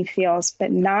how he feels,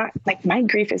 but not like, my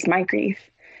grief is my grief,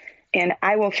 and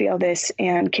I will feel this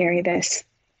and carry this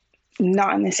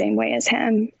not in the same way as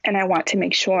him. And I want to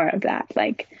make sure of that.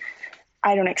 Like,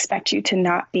 I don't expect you to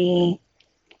not be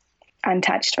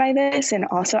untouched by this. And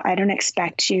also, I don't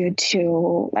expect you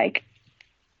to, like,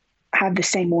 have the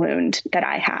same wound that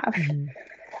I have.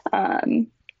 Mm-hmm.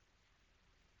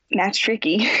 That's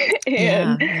tricky.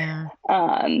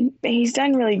 But he's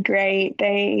done really great.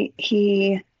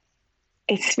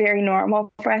 It's very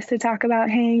normal for us to talk about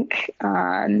Hank.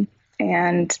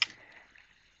 And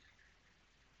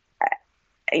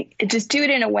I just do it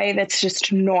in a way that's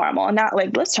just normal, and not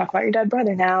like, let's talk about your dead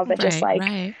brother now, but just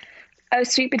like, oh,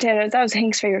 sweet potatoes, that was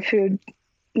Hank's favorite food,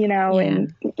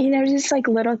 and, just like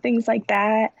little things like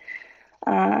that.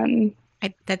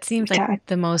 That seems like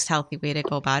the most healthy way to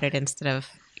go about it, instead of,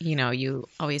 you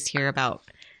always hear about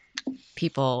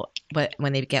people, but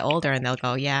when they get older and they'll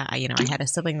go, I had a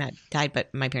sibling that died,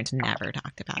 but my parents never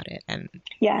talked about it. And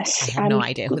yes, I have no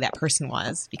idea who that person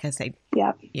was, because they,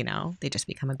 they just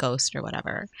become a ghost or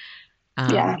whatever.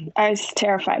 I was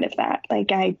terrified of that.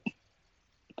 Like, I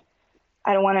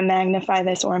don't want to magnify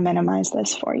this or minimize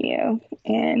this for you.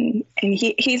 And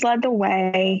he's led the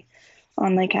way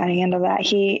on, like, how to handle that.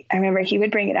 I remember he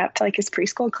would bring it up to, like, his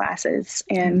preschool classes,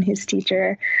 and his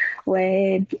teacher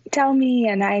would tell me,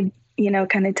 and I'd,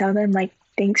 kind of tell them, like,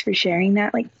 thanks for sharing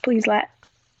that. Like, please let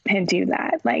him do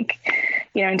that. Like,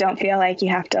 and don't feel like you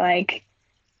have to, like,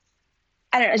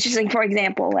 I don't know. It's just like, for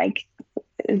example, like,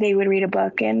 they would read a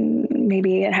book and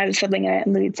maybe it had a sibling in it,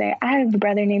 and we'd say, I have a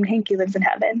brother named Hank, he lives in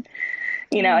heaven.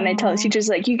 And I tell the teachers,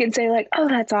 like, you can say, like, oh,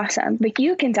 that's awesome. Like,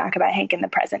 you can talk about Hank in the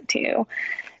present too.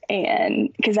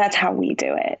 And because that's how we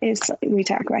do it, is we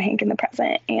talk about Hank in the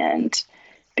present. And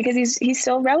because he's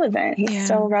still relevant. He's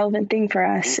still a relevant thing for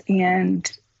us.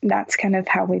 And that's kind of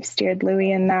how we've steered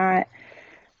Louis in that.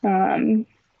 I mean,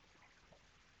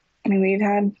 we've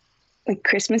had, like,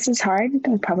 Christmas is hard.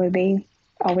 It'll probably be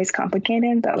always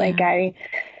complicated, but like, I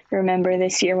remember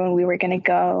this year when we were going to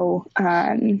go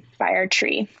buy our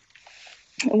tree,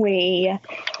 we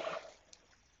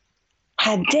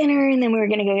had dinner and then we were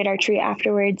going to go get our tree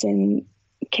afterwards, and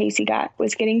Casey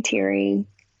was getting teary,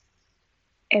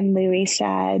 and Louis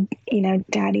said, you know,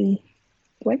 Daddy,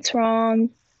 what's wrong?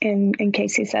 And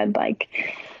Casey said, like,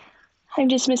 I'm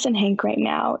just missing Hank right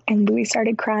now. And Louis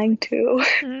started crying too.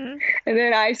 Mm-hmm. And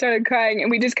then I started crying,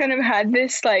 and we just kind of had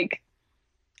this, like,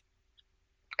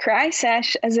 cry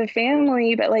sesh as a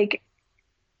family, but, like,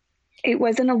 it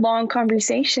wasn't a long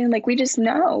conversation. Like, we just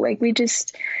know, like,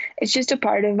 it's just a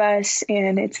part of us,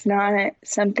 and it's not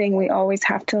something we always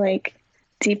have to, like,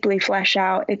 deeply flesh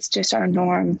out. It's just our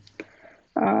norm.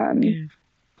 And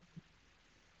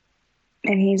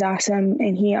he's awesome,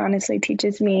 and he honestly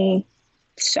teaches me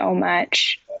so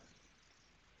much,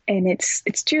 and it's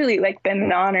truly, like, been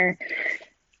an honor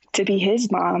to be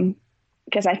his mom,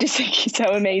 because I just think he's so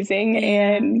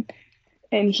amazing.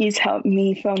 And he's helped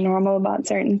me feel normal about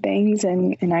certain things,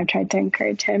 and I've tried to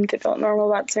encourage him to feel normal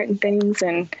about certain things.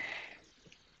 And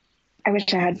I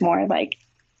wish I had more, like,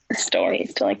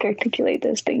 stories to, like, articulate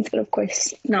those things, but of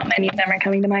course not many of them are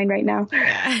coming to mind right now.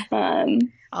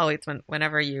 Always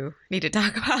whenever you need to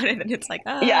talk about it, and it's like,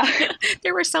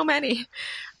 there were so many.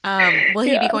 Will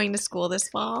he be going to school this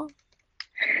fall?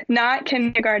 Not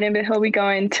kindergarten, but he'll be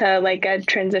going to, like, a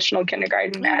transitional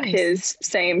kindergarten at his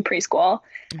same preschool.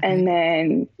 Mm-hmm. And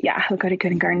then, he'll go to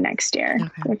kindergarten next year,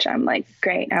 which I'm like,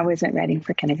 great. I wasn't ready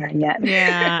for kindergarten yet.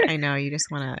 Yeah, I know. You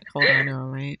just want to hold on to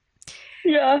him, right?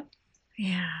 Yeah.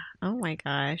 Yeah. Oh my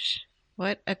gosh.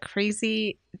 What a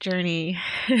crazy journey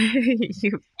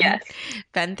you've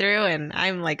been through. And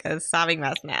I'm like a sobbing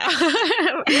mess now.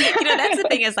 That's the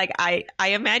thing is, like, I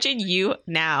imagine you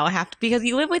now have to, because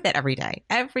you live with it every day,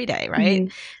 right? Mm-hmm.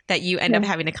 That you end up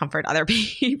having to comfort other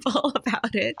people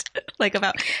about it, like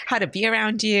about how to be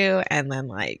around you. And then,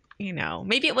 like,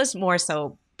 maybe it was more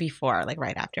so before, like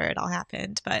right after it all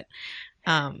happened. But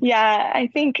I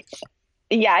think...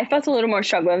 I felt a little more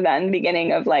struggle than the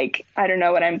beginning of, like, I don't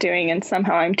know what I'm doing, and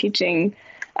somehow I'm teaching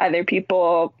other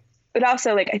people. But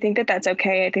also, like, I think that that's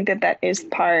okay. I think that that is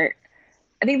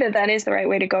the right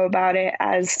way to go about it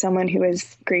as someone who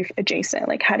is grief adjacent.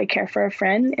 Like, how to care for a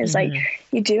friend is like,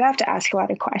 you do have to ask a lot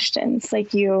of questions.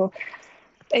 Like,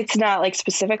 it's not like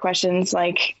specific questions.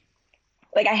 Like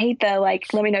I hate the,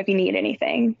 like, let me know if you need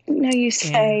anything. You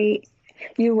say,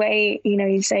 you wait,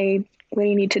 you say, what do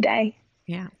you need today?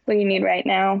 Yeah. What do you need right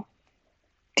now?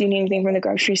 Do you need anything from the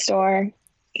grocery store?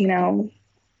 Do you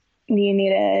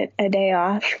need a day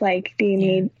off? Like, do you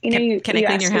need, can I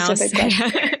clean your house?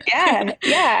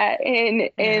 Yeah.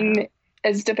 And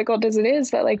as difficult as it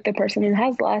is, but, like, the person who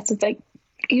has less, it's like,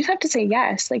 you just have to say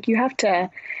yes. Like, you have to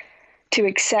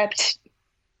accept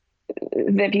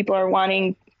that people are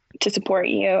wanting to support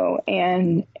you,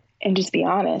 and just be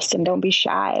honest, and don't be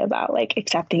shy about, like,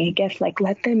 accepting a gift. Like,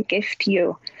 let them gift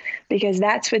you, because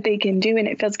that's what they can do, and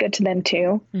it feels good to them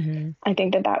too. Mm-hmm. I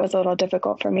think that was a little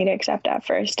difficult for me to accept at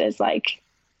first, is like,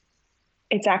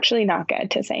 it's actually not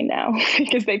good to say no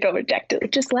because they feel rejected.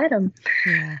 Like, just let them.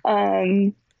 Yeah.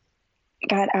 I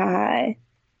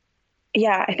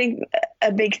think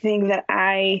a big thing that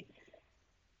I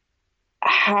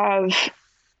have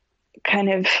kind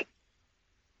of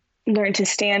learned to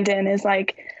stand in is,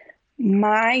 like,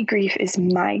 my grief is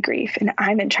my grief, and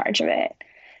I'm in charge of it.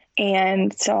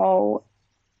 And so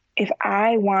if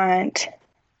I want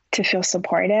to feel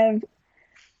supportive,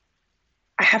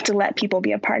 I have to let people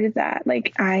be a part of that.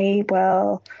 Like, I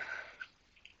will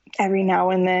every now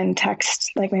and then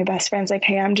text, like, my best friends, like,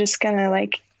 hey, I'm just gonna,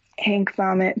 like, Hank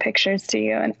vomit pictures to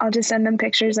you, and I'll just send them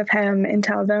pictures of him and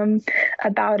tell them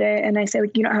about it. And I say,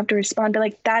 like, you don't have to respond, but,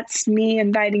 like, that's me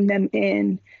inviting them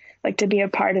in, like, to be a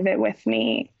part of it with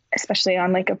me, especially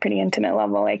on, like, a pretty intimate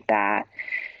level like that.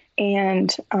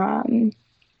 And you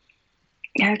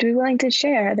have to be willing to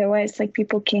share. Otherwise, like,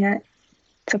 people can't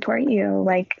support you.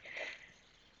 Like,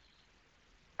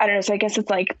 I don't know. So I guess it's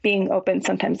like being open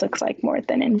sometimes looks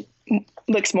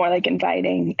more like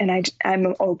inviting. And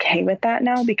I'm okay with that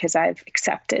now, because I've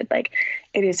accepted, like,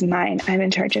 it is mine. I'm in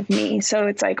charge of me. So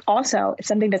it's like, also, if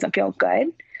something doesn't feel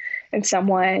good, if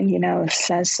someone,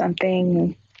 says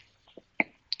something,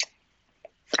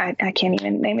 I can't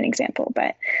even name an example,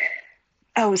 but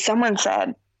someone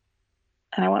said,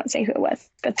 and I won't say who it was,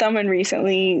 but someone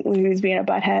recently was being a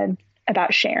butthead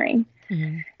about sharing.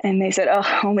 Mm-hmm. And they said,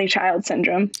 only child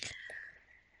syndrome.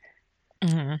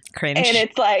 Cringe. And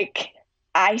it's like,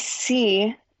 I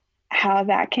see how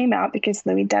that came out because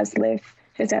Louis does live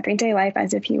his everyday life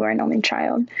as if he were an only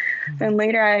child. And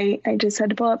later I just had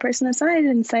to pull that person aside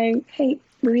and say, hey,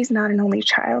 Louis is not an only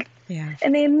child. Yeah.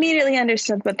 And they immediately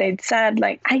understood what they'd said.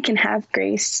 Like, I can have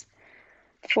grace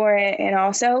for it. And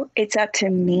also, it's up to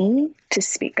me to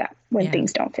speak up when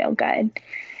things don't feel good.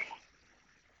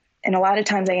 And a lot of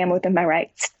times I am within my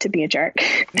rights to be a jerk.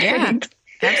 Yeah,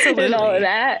 absolutely. And all of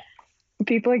that.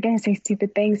 People are going to say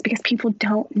stupid things because people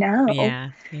don't know.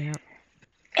 Yeah.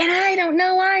 And I don't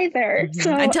know either.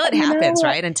 So until it happens,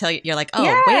 right? Until you're like, oh,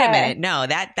 wait a minute. No,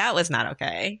 that was not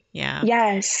okay. Yeah.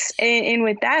 Yes. And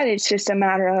with that, it's just a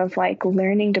matter of like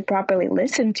learning to properly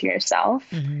listen to yourself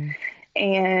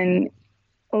and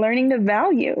learning to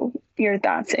value your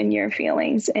thoughts and your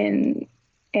feelings and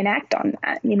act on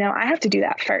that. You know, I have to do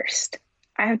that first.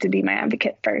 I have to be my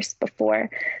advocate first before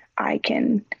I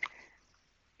can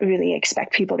really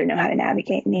expect people to know how to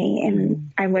navigate me.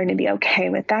 And I've learned to be okay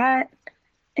with that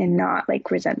and not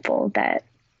like resentful that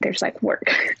there's like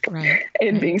work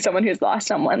in being someone who's lost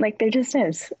someone. Like there just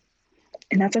is.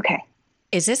 And that's okay.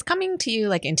 Is this coming to you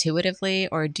like intuitively,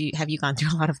 or have you gone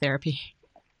through a lot of therapy?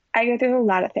 I go through a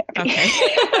lot of therapy. Okay.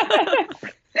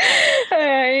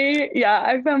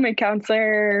 I found my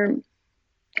counselor,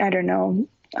 I don't know,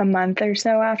 a month or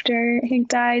so after he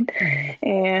died.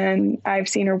 And I've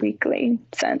seen her weekly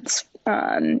since.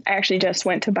 I actually just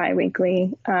went to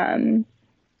bi-weekly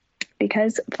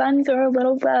because funds are a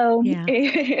little low. Yeah.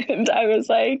 And I was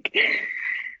like,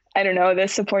 I don't know, the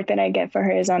support that I get for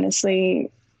her is honestly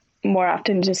more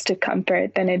often just to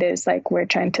comfort than it is like we're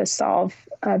trying to solve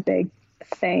a big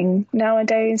thing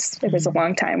nowadays. There was a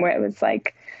long time where it was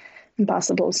like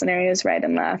impossible scenarios right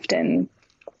and left, and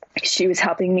she was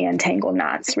helping me untangle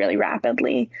knots really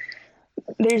rapidly.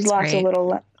 There's lots of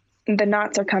the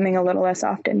knots are coming a little less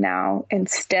often now, and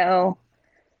still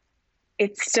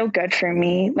it's still good for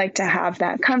me, like to have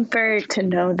that comfort, to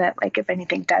know that like if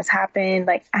anything does happen,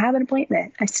 like I have an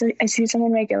appointment. I see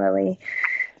someone regularly,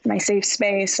 my safe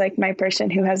space, like my person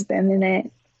who has been in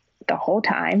it the whole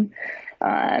time.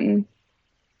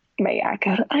 But yeah,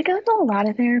 I go to a lot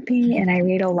of therapy, and I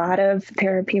read a lot of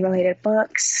therapy related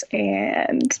books,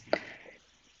 and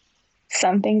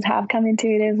some things have come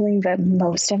intuitively, but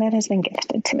most of it has been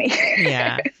gifted to me.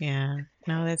 Yeah.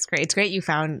 No, that's great. It's great you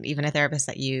found even a therapist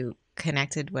that you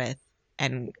connected with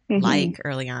and like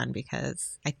early on,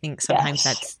 because I think sometimes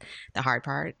that's the hard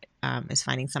part, is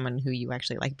finding someone who you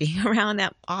actually like being around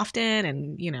that often,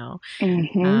 and you know,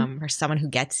 or someone who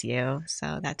gets you.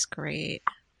 So that's great.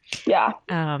 Yeah.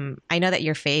 I know that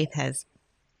your faith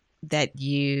that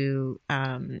you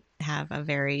have a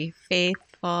very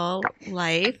faithful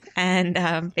life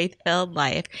and faith-filled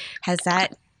life. Has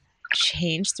that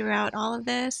changed throughout all of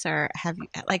this, or have you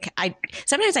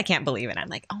sometimes I can't believe it. I'm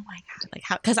like, oh my God, like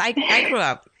how, because I grew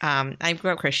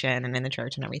up Christian and in the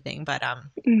church and everything, but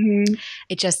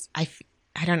it just I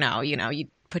don't know, you know, you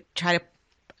try to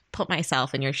put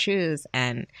myself in your shoes,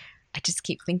 and I just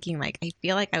keep thinking like I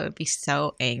feel like I would be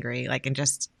so angry, like, and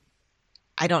just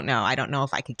I don't know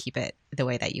if I could keep it the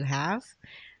way that you have,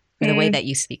 or the way that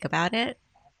you speak about it.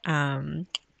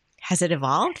 Has it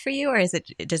evolved for you, or does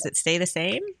it stay the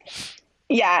same?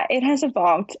 Yeah, it has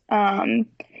evolved.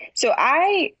 So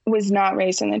I was not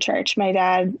raised in the church. My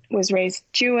dad was raised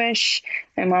Jewish.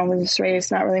 My mom was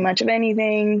raised not really much of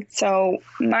anything. So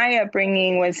my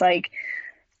upbringing was like,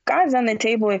 God's on the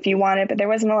table if you want it, but there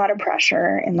wasn't a lot of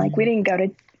pressure. And like, we didn't go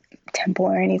to temple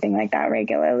or anything like that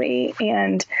regularly.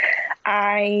 And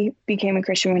I became a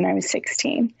Christian when I was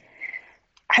 16.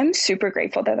 I'm super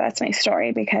grateful that that's my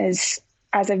story, because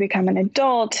as I've become an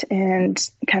adult and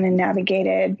kind of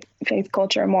navigated faith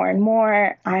culture more and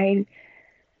more, I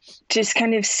just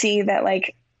kind of see that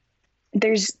like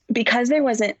because there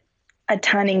wasn't a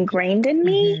ton ingrained in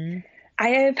me, I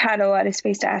have had a lot of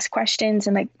space to ask questions,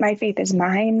 and like my faith is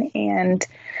mine, and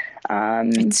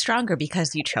it's stronger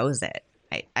because you chose it.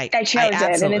 I chose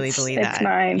it, and believe it's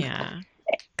mine. Yeah,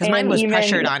 because mine was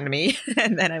pressured onto me,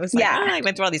 and then I was like, I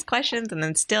went through all these questions, and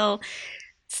then still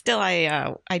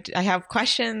I have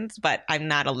questions, but I'm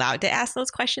not allowed to ask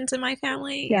those questions in my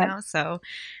family. You know, so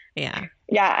yeah.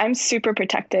 I'm super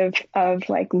protective of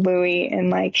like Louis, and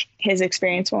like his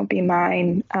experience won't be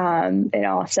mine. And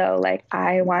also like,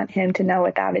 I want him to know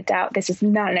without a doubt, this is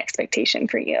not an expectation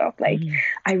for you. Like,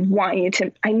 I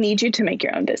need you to make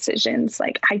your own decisions.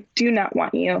 Like, I do not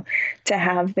want you to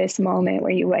have this moment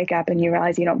where you wake up and you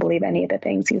realize you don't believe any of the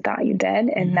things you thought you did,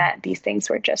 and that these things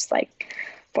were just like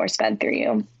force fed through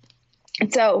you.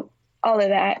 And so all of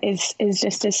that is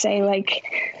just to say, like,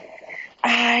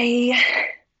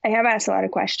 I have asked a lot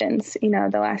of questions, the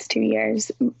last 2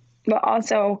 years, but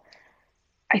also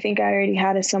I think I already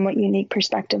had a somewhat unique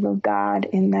perspective of God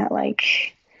in that,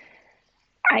 like,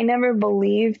 I never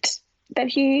believed that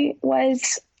he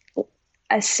was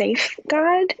a safe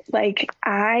God. Like,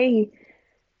 I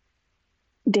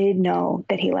did know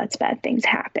that he lets bad things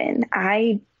happen.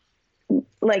 I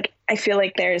feel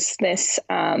like there's this,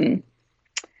 oh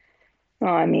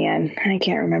man, I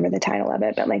can't remember the title of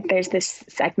it, but like there's this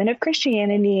segment of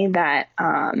Christianity that,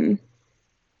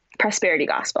 prosperity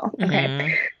gospel. Okay.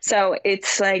 Mm-hmm. So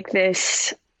it's like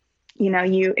this,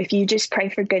 if you just pray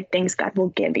for good things, God will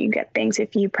give you good things.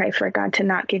 If you pray for God to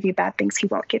not give you bad things, he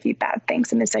won't give you bad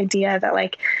things. And this idea that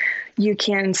like you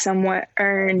can somewhat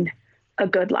earn a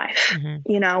good life,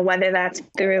 mm-hmm. Whether that's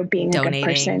through being donating, a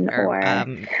good person or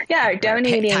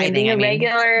donating tithing, and being a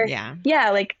regular,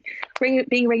 like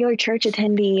being a regular church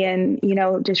attendee and,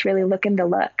 just really looking the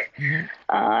look,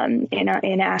 mm-hmm.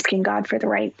 And asking God for the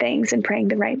right things and praying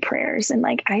the right prayers. And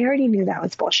like, I already knew that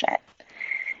was bullshit.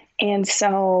 And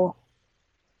so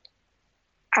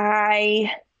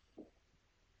I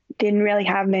didn't really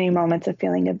have many moments of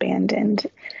feeling abandoned.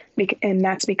 And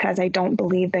that's because I don't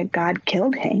believe that God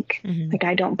killed Hank. Mm-hmm. Like,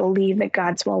 I don't believe that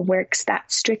God's will works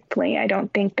that strictly. I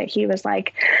don't think that he was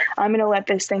like, I'm going to let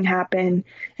this thing happen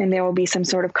and there will be some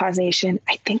sort of causation.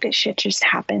 I think that shit just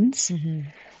happens. Mm-hmm.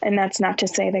 And that's not to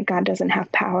say that God doesn't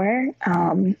have power.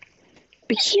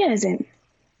 But he doesn't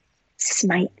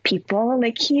smite people.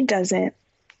 Like, he doesn't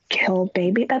kill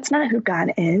baby. That's not who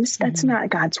God is. That's mm-hmm. not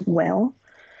God's will.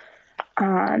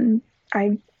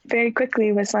 I very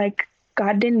quickly was like,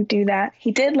 God didn't do that.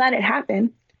 He did let it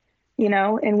happen,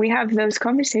 and we have those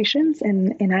conversations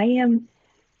and I am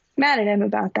mad at him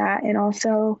about that. And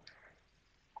also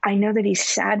I know that he's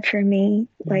sad for me.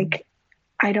 Mm-hmm. Like,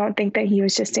 I don't think that he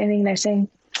was just standing there saying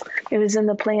it was in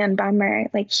the plan, bummer.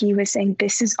 Like, he was saying,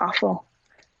 this is awful.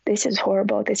 This is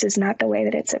horrible. This is not the way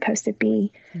that it's supposed to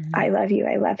be. Mm-hmm. I love you.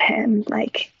 I love him.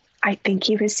 Like, I think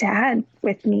he was sad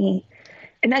with me.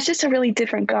 And that's just a really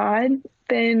different God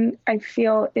than I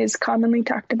feel is commonly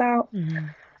talked about.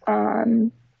 Mm-hmm.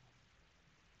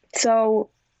 So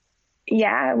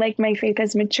yeah, like, my faith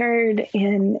has matured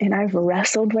and I've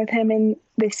wrestled with him in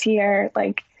this year,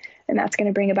 like, and that's going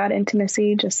to bring about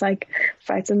intimacy, just like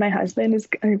fights with my husband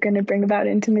are going to bring about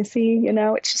intimacy.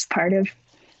 It's just part of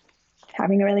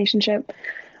having a relationship.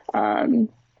 I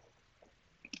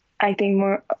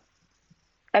think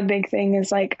a big thing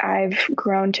is like, I've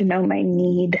grown to know my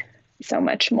need so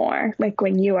much more. Like,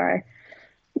 when you are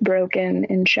broken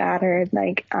and shattered,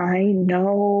 like, I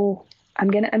know I'm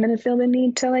gonna feel the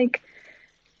need to like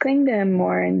cling to him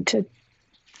more and to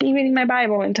be reading my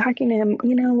Bible and talking to him,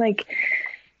 like,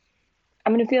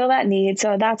 I'm gonna feel that need.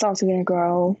 So that's also gonna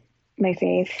grow my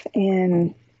faith.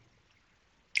 And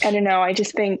I don't know, I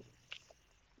just think,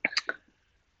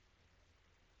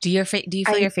 do you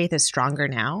feel your faith is stronger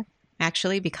now,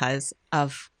 actually, because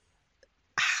of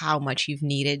how much you've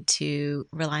needed to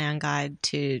rely on God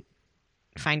to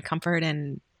find comfort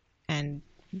and you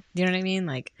know what I mean?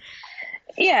 Like,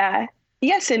 yeah,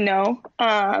 yes and no.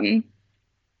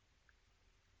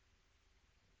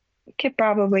 It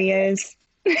probably is.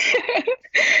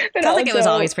 Sounds like it was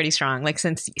always pretty strong. Like,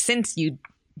 since you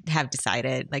have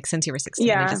decided, like, since you were 16,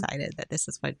 you decided that this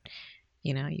is what,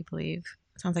 you believe.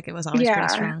 Sounds like it was always pretty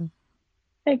strong.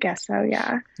 I guess so.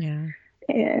 Yeah. Yeah.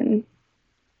 And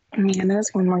man, there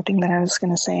was one more thing that I was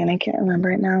going to say and I can't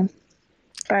remember it now,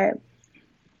 but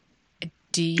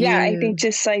I think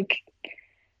just like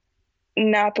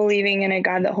not believing in a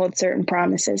God that holds certain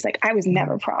promises. Like, I was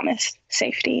never promised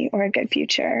safety or a good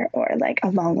future or like a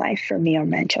long life for me or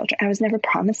my children. I was never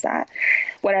promised that.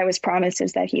 What I was promised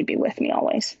is that he'd be with me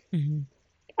always. Mm-hmm.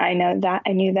 I know that.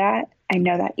 I knew that. I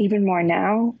know that even more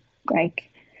now. Like,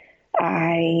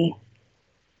 and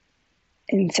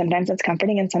sometimes it's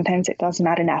comforting and sometimes it was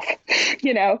not enough,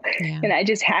 and I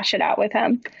just hash it out with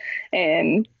him.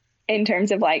 And in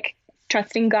terms of like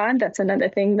trusting God, that's another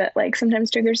thing that like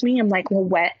sometimes triggers me. I'm like, well,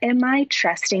 what am I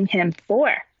trusting him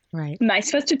for? Right. Am I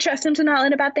supposed to trust him to not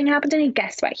let a bad thing happen to me?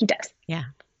 Guess what? He does. Yeah.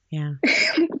 Yeah.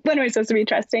 What am I supposed to be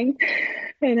trusting?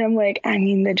 And I'm like, I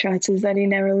mean, the trust is that he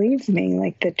never leaves me.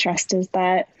 Like, the trust is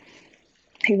that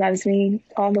he loves me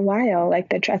all the while. Like,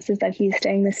 the trust is that he's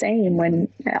staying the same when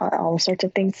all sorts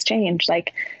of things change.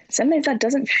 Like, sometimes that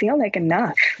doesn't feel like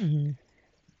enough. Mm-hmm.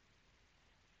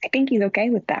 I think he's okay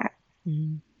with that.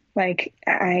 Mm-hmm. Like,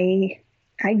 I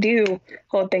do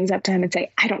hold things up to him and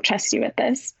say, I don't trust you with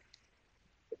this.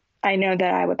 I know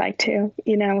that I would like to,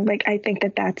 like, I think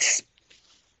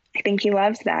I think he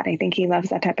loves that. I think he loves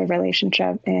that type of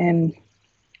relationship. And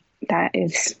that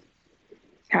is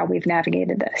how we've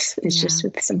navigated this is just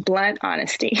with some blunt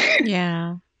honesty.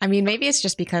 Yeah. I mean, maybe it's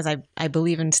just because I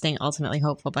believe in staying ultimately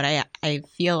hopeful, but I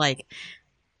feel like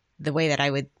the way that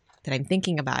I'm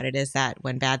thinking about it is that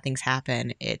when bad things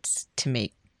happen, it's to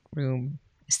make room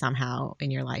somehow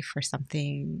in your life for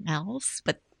something else.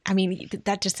 But I mean,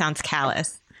 that just sounds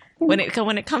callous when it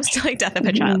comes to like death of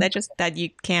a child. That you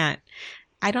can't.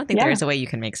 I don't think there is a way you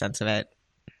can make sense of it.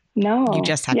 No, you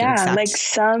just have to accept. Like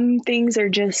some things are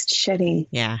just shitty.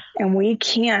 Yeah, and we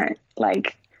can't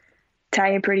like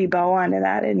tie a pretty bow onto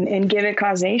that and give it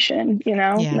causation.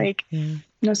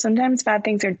 Sometimes bad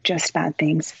things are just bad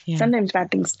things. Yeah. Sometimes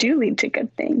bad things do lead to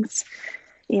good things.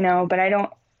 But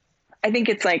I think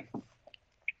it's like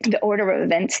the order of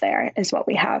events there is what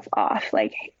we have off.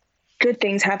 Like, good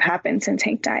things have happened since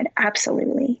Hank died.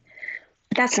 Absolutely.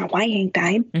 But that's not why Hank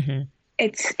died. Mm-hmm.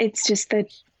 It's just that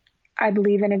I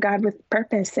believe in a God with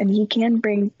purpose, and he can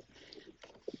bring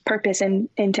purpose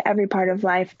into every part of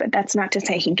life. But that's not to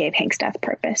say he gave Hank's death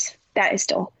purpose. That is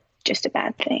still just a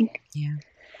bad thing. Yeah.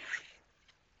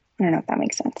 I don't know if that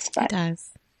makes sense. But. It does.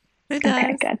 It does.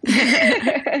 Okay,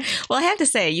 good. Well, I have to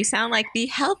say, you sound like the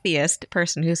healthiest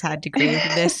person who's had to grieve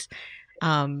this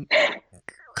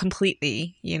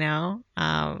completely,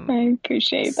 I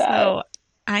appreciate that. So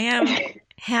I am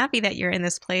happy that you're in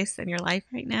this place in your life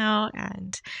right now.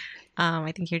 And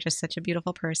I think you're just such a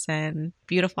beautiful person,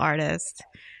 beautiful artist.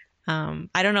 I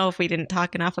don't know if we didn't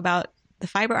talk enough about the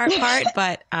fiber art part,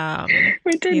 but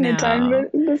we didn't a ton,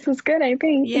 but this is good, I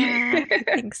think. Yeah, I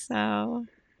think so.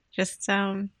 Just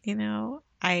I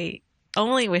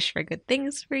only wish for good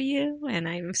things for you, and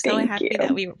I'm so happy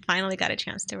that we finally got a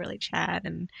chance to really chat.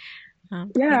 And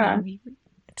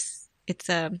it's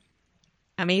a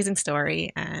amazing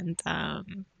story, and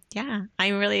I'm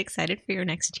really excited for your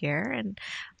next year and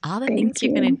all the things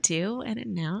you're gonna do and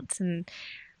announce and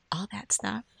all that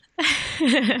stuff.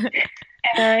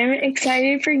 I'm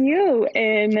excited for you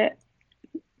in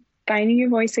finding your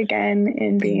voice again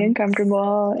and being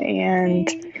uncomfortable, and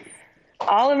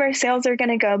all of our sales are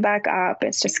going to go back up.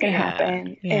 It's just going to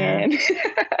happen. Yeah. And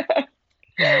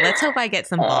let's hope I get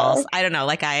some balls. I don't know.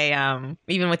 Like I,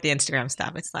 even with the Instagram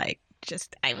stuff, it's like,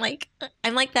 I'm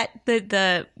like that,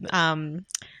 the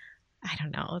I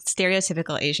don't know,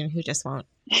 stereotypical Asian who just won't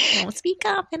speak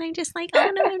up. And I'm just like,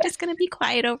 oh no, I'm just going to be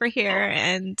quiet over here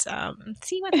and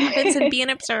see what happens and be an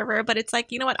observer. But it's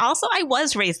like, you know what? Also, I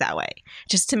was raised that way,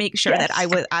 just to make sure that I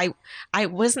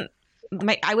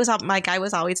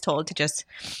was always told to just,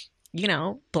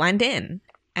 blend in.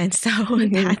 And so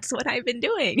that's what I've been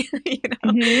doing,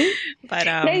 But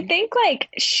I think like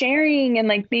sharing and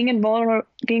like being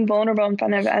vulnerable in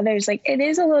front of others, like it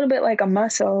is a little bit like a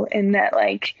muscle in that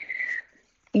like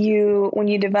when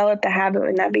you develop the habit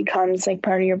and that becomes like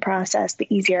part of your process, the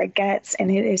easier it gets.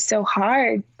 And it is so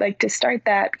hard like to start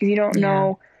that because you don't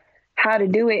know how to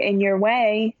do it in your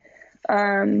way.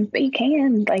 But you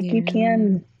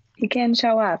can you can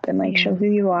show up and like show who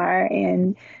you are,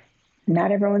 and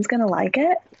not everyone's going to like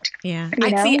it. Yeah.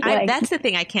 That's the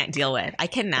thing I can't deal with. I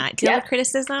cannot deal with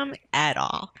criticism at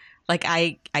all. Like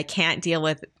I can't deal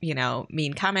with,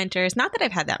 mean commenters. Not that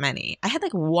I've had that many. I had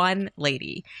like one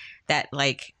lady that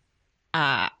like,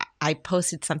 I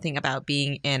posted something about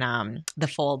being in the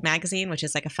Fold magazine, which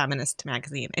is like a feminist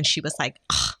magazine. And she was like,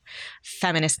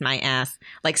 feminist my ass,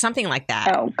 like something like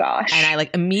that. Oh gosh. And I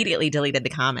like immediately deleted the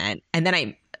comment. And then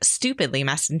I stupidly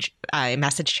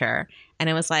messaged her. And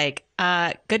it was like,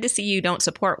 good to see you don't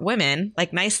support women.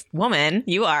 Like, nice woman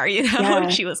you are, Yeah.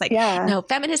 She was like, no,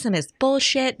 feminism is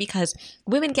bullshit because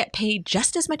women get paid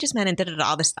just as much as men and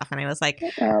all this stuff. And I was like,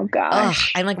 oh,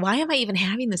 gosh. I'm like, why am I even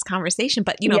having this conversation?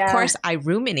 But, of course, I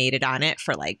ruminated on it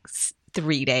for like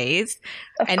 3 days.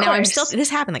 Now I'm still,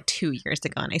 this happened like 2 years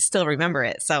ago and I still remember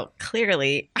it. So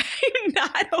clearly I'm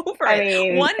not over it.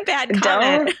 Mean, one bad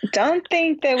comment. Don't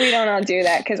think that we don't all do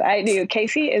that, because I do.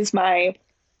 Casey is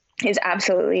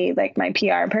absolutely like my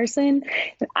PR person.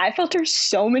 I filter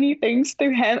so many things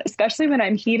through him, especially when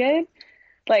I'm heated.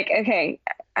 Like, okay,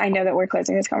 I know that we're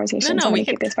closing this conversation, so I'm going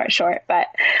to keep this part short. But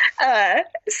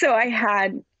so I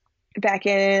had back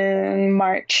in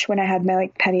March when I had my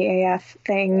like petty AF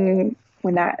thing,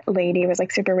 when that lady was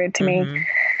like super rude to me.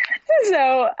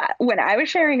 So when I was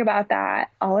sharing about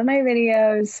that, all of my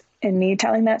videos and me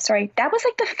telling that story, that was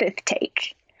like the 5th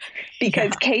take,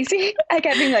 because Casey, I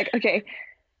kept being like, okay,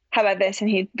 how about this? And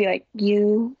he'd be like,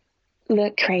 you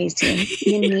look crazy.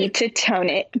 You need to tone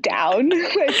it down.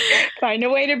 Like, find a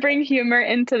way to bring humor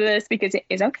into this, because it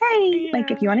is okay. Like,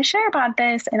 if you want to share about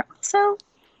this, and also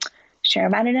share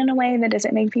about it in a way that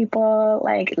doesn't make people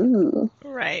like, ooh.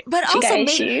 Right. But also,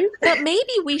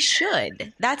 maybe we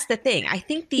should. That's the thing. I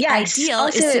think the ideal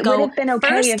also, is to go, it would have been okay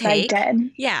first if take, I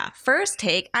did. Yeah. First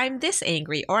take, I'm this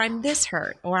angry, or I'm this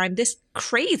hurt, or I'm this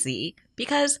crazy,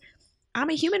 because I'm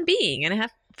a human being and I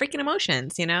have freaking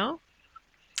emotions, you know?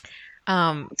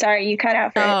 Sorry, you cut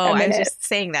out for a minute. I was just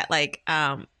saying that, like,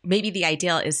 maybe the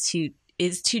ideal is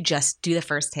to just do the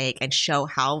first take and show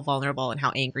how vulnerable and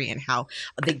how angry and how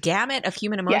the gamut of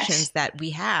human emotions that we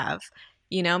have.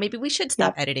 You know, maybe we should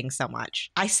stop editing so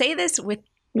much. I say this,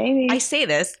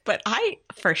 but I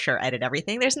for sure edit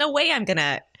everything. There's no way I'm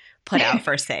gonna put out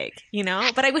first take, you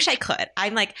know, but I wish I could.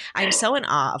 I'm so in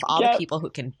awe of all the people who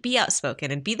can be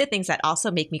outspoken and be the things that also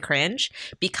make me cringe,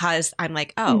 because I'm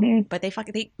like, but they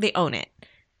own it.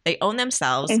 They own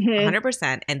themselves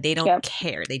 100%, and they don't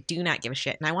care. They do not give a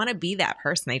shit. And I want to be that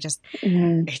person. It's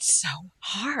so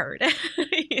hard,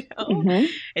 you know,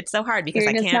 it's so hard because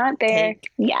You're just not there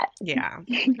yet. Yeah.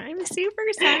 I'm super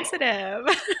sensitive.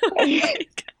 Me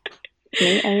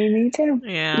too.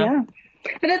 Yeah.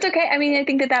 But that's okay. I mean, I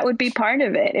think that would be part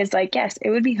of it. Is like, yes,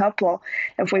 it would be helpful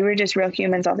if we were just real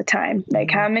humans all the time. Like,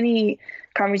 how many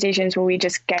conversations will we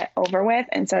just get over with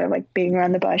instead of like beating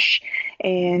around the bush,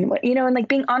 and, you know, and like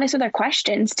being honest with our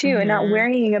questions too, and not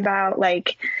worrying about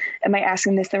like, am I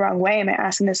asking this the wrong way? Am I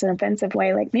asking this in an offensive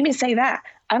way? Like, maybe say that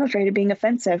I'm afraid of being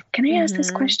offensive. Can I ask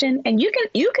this question? And you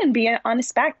can be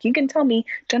honest back. You can tell me,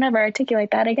 don't ever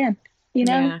articulate that again. You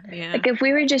know, like if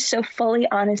we were just so fully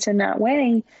honest in that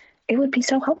way, it would be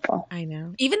so helpful. I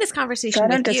know. Even this conversation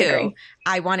with you,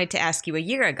 I wanted to ask you a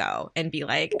year ago and be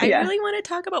like, I really want to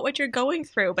talk about what you're going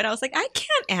through. But I was like, I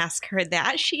can't ask her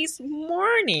that. She's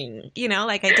mourning, you know,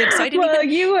 like I did. So I didn't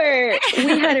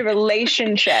we had a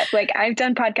relationship. Like, I've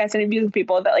done podcast interviews with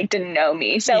people that like didn't know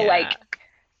me. So like,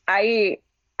 I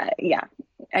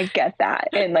get that.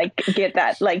 And like, get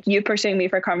that, like, you pursuing me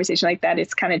for a conversation like that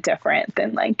is kind of different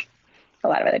than like a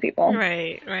lot of other people on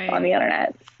the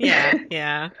internet.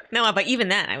 Yeah. No, but even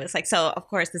then I was like, so of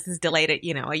course this is delayed at,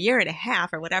 you know, a year and a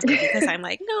half or whatever, because I'm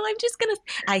like, no,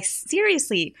 I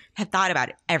seriously have thought about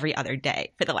it every other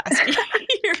day for the last year,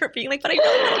 being like, but I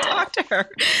really want to talk to her.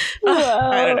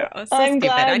 I don't know. So I'm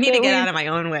glad I need to get out of my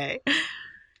own way. But,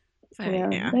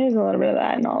 there's a little bit of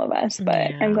that in all of us, but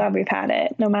I'm glad we've had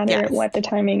it, no matter what the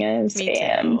timing is. Me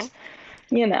too.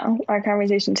 You know, our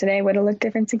conversation today would have looked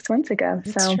different 6 months ago.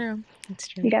 It's true.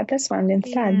 You got this one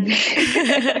instead.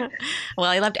 Yeah. Well,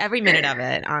 I loved every minute of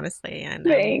it, honestly. And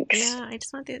thanks. I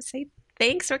just wanted to say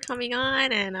thanks for coming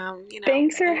on, and you know,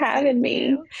 thanks for having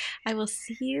me. I will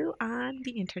see you on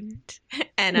the internet.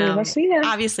 And we will see you.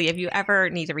 Obviously, if you ever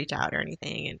need to reach out or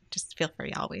anything, and just feel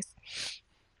free always.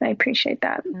 I appreciate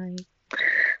that.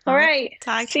 All right.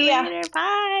 Talk to you later.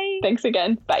 Bye. Thanks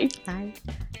again. Bye. Bye.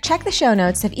 Check the show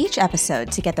notes of each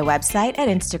episode to get the website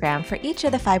and Instagram for each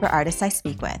of the fiber artists I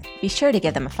speak with. Be sure to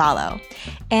give them a follow.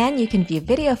 And you can view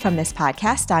video from this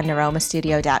podcast on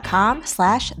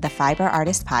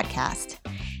neromastudio.com/thefiberartistpodcast.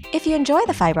 If you enjoy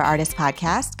the Fiber Artist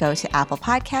Podcast, go to Apple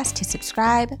Podcasts to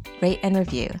subscribe, rate, and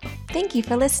review. Thank you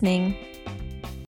for listening.